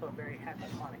everyone also a very happy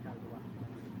Hanukkah as well.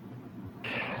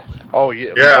 Oh,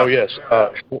 yeah. Oh, yes.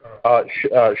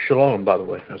 Shalom, by the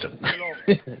way.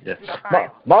 Yeah.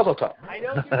 Mazel tov. I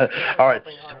know All right.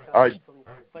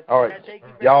 All right.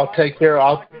 Y'all take care.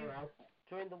 I'll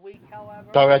during the week, however.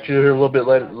 Talk at you here a little bit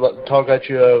later. Talk at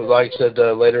you, like I said,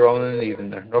 later on in the evening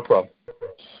there. No problem. All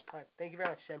right. Thank you very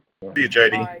much, Tim. See you,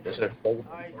 JD. Right. Yes, sir. All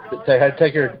right,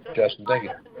 Take care, Justin. Thank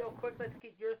you. Real quick, let's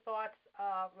get your thoughts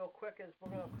real quick as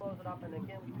we're going to close it up. And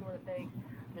again, we do want to thank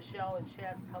Michelle and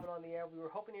Chad for coming on the air. We were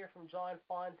hoping to hear from John,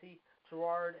 Fonzie,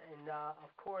 Gerard, and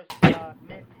of course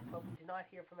Mitt, but we did not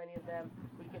hear from any of them.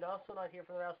 We could also not hear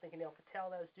from the Wrestling Neil Patel.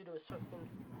 That was due to a certain.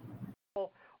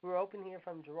 We were hoping to hear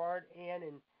from Gerard, Ann,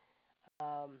 and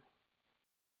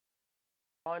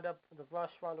Ronda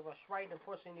Rush Wright, and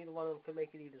unfortunately neither one of them could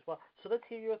make it either as well. So let's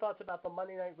hear your thoughts about the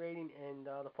Monday night rating and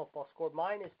the football score.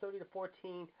 Mine is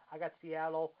 30-14. I got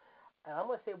Seattle. And I'm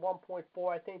going to say 1.4.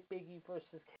 I think Big E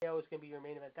versus KO is going to be your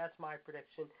main event. That's my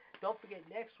prediction. Don't forget,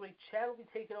 next week, Chad will be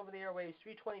taking over the airwaves,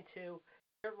 322,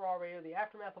 here at Raw Radio, the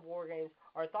aftermath of War Games.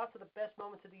 Our thoughts of the best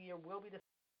moments of the year will be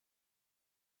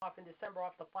off in December,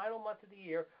 off the final month of the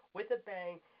year, with a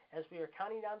bang, as we are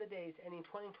counting down the days, ending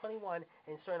 2021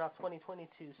 and starting off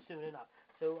 2022 soon enough.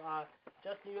 So,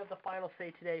 Justin, you have the final say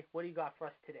today. What do you got for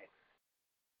us today?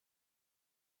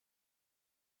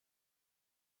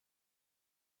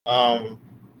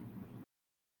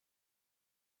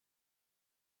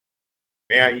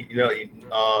 Man,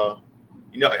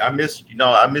 I miss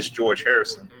George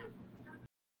Harrison.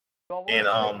 Well, And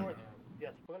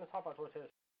yes, we're going to talk about George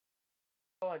Harrison.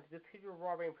 Go on, just keep your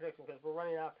Raw rating prediction because we're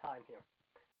running out of time here.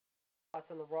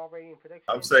 Thoughts on the Raw rating prediction?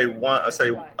 I say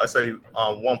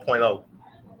 1.0. All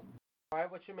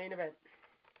right, what's your main event?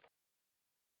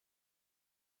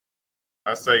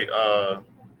 I say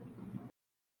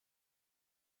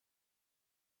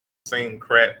same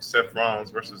crap, Seth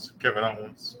Rollins versus Kevin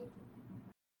Owens.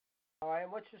 All right,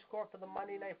 and what's your score for the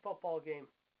Monday Night Football game?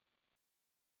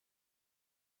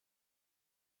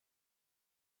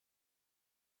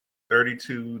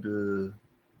 32-24.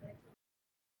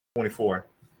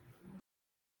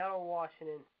 Seattle,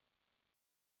 Washington.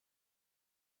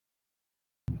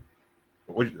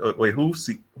 Wait, who?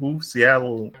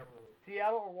 Seattle?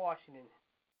 Seattle or Washington?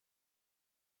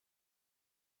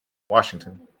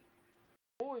 Washington.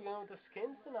 Oh, you're going with the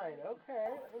Skins tonight. Okay,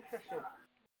 interesting.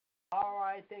 All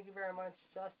right, thank you very much,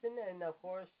 Justin, and of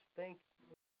course, I'm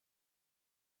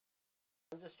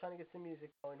just trying to get some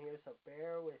music going here, so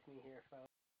bear with me here, folks.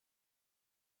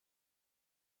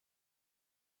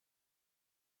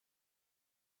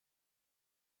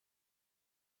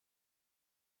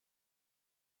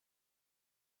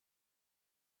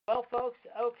 Well, folks,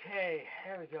 okay,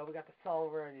 there we go. We got the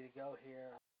song ready to go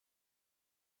here.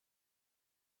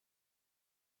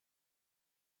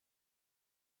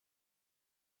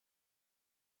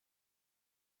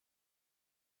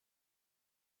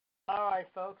 All right,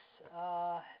 folks,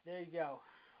 there you go.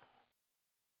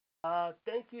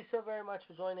 Thank you so very much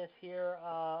for joining us here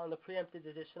on the preempted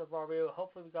edition of Raw Radio.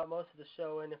 Hopefully we got most of the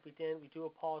show in. If we didn't, we do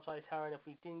apologize, Howard. If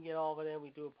we didn't get all of it in,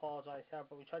 we do apologize, Howard,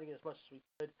 but we tried to get as much as we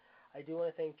could. I do want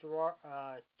to thank Gerard,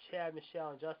 Chad,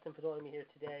 Michelle, and Justin for joining me here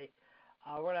today.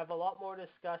 We're going to have a lot more to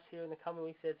discuss here in the coming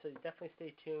weeks, so definitely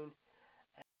stay tuned.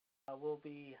 We'll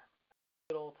be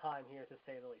a good old time here, to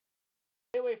say the least.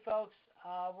 Anyway, folks,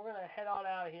 we're going to head on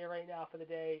out of here right now for the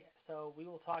day, so we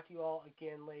will talk to you all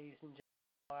again, ladies and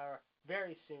gentlemen,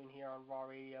 very soon here on Raw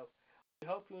Radio. We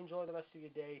hope you enjoy the rest of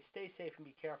your day. Stay safe and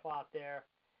be careful out there.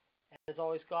 And as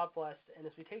always, God bless. And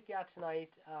as we take you out tonight,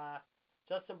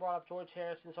 Justin brought up George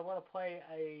Harrison, so I want to play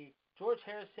a George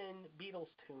Harrison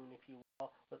Beatles tune, if you will,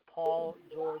 with Paul,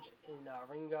 George, and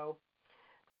Ringo.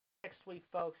 Next week,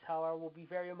 folks, however, will be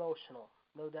very emotional,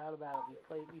 no doubt about it.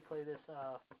 We play this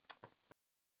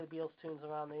the Beatles tunes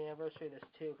around the anniversary of this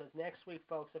too, because next week,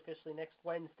 folks, officially next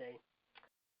Wednesday,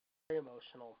 very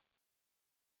emotional.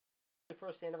 The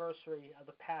first anniversary of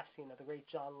the passing of the great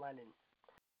John Lennon.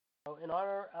 So, in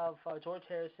honor of George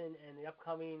Harrison and the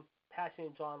upcoming passing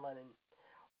of John Lennon,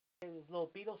 a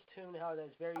little Beatles tune, how that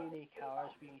is very unique. How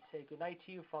as we say goodnight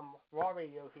to you from Raw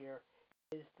Radio here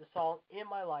is the song "In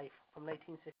My Life" from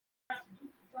 1960.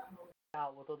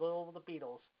 Out with a little of the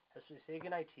Beatles as we say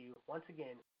goodnight to you once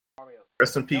again. Raw Radio.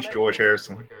 Rest in peace, George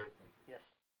Harrison. Yes.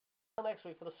 Until next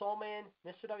week for the Soul Man,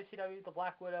 Mr. WCW, the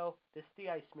Black Widow, this is the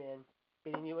Iceman,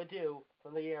 bidding you adieu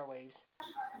from the airwaves.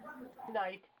 Good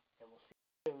night, and we'll see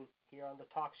you soon here on the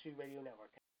Talk Shoe Radio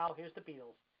Network. Now, here's the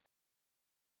Beatles.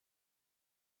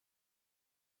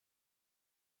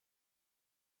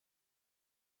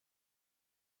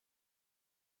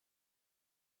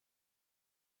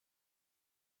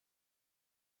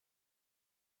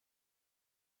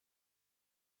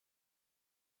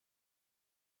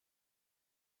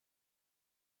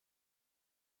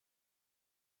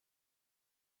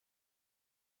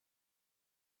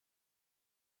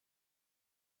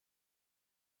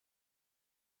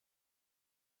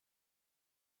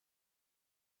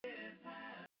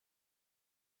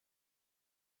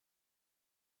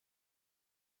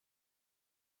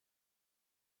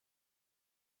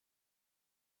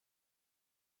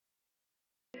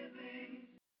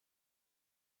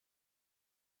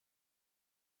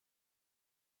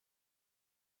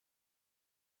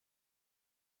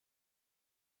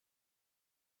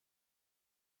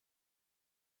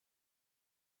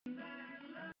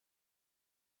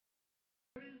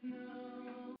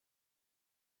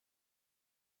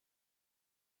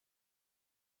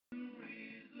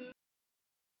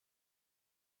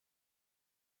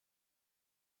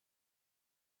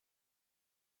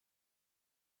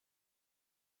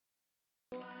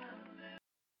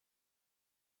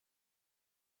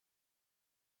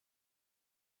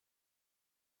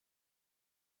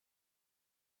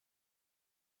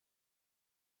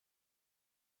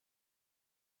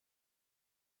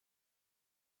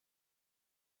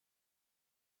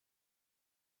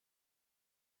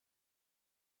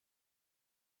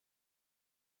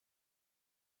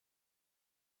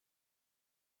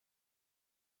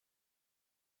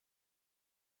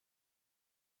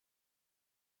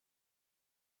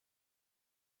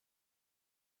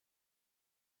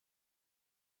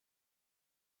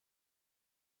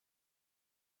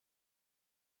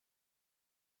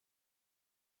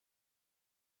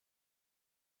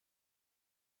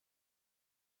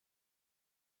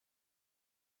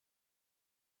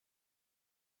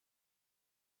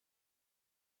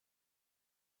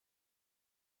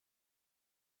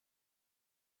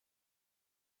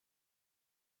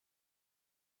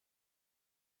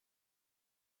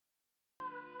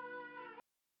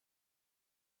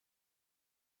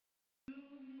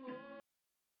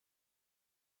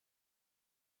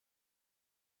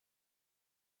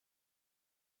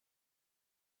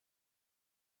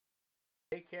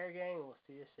 Take care, gang. We'll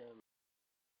see you soon.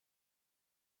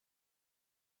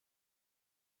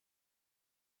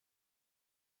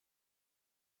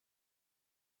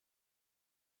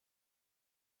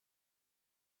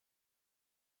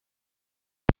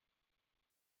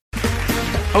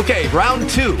 Okay, round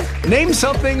two. Name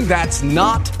something that's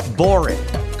not boring.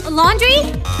 A laundry?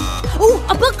 Ooh,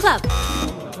 a book club.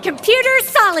 Computer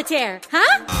solitaire,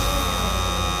 huh?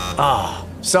 Ah,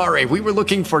 sorry, we were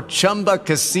looking for Chumba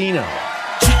Casino.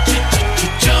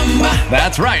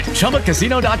 That's right,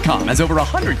 ChumbaCasino.com has over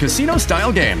 100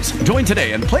 casino-style games. Join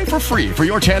today and play for free for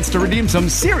your chance to redeem some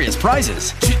serious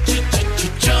prizes.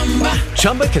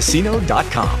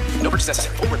 ChumbaCasino.com. No purchase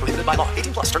necessary. Void where prohibited by law.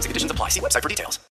 18+ terms and conditions apply. See website for details.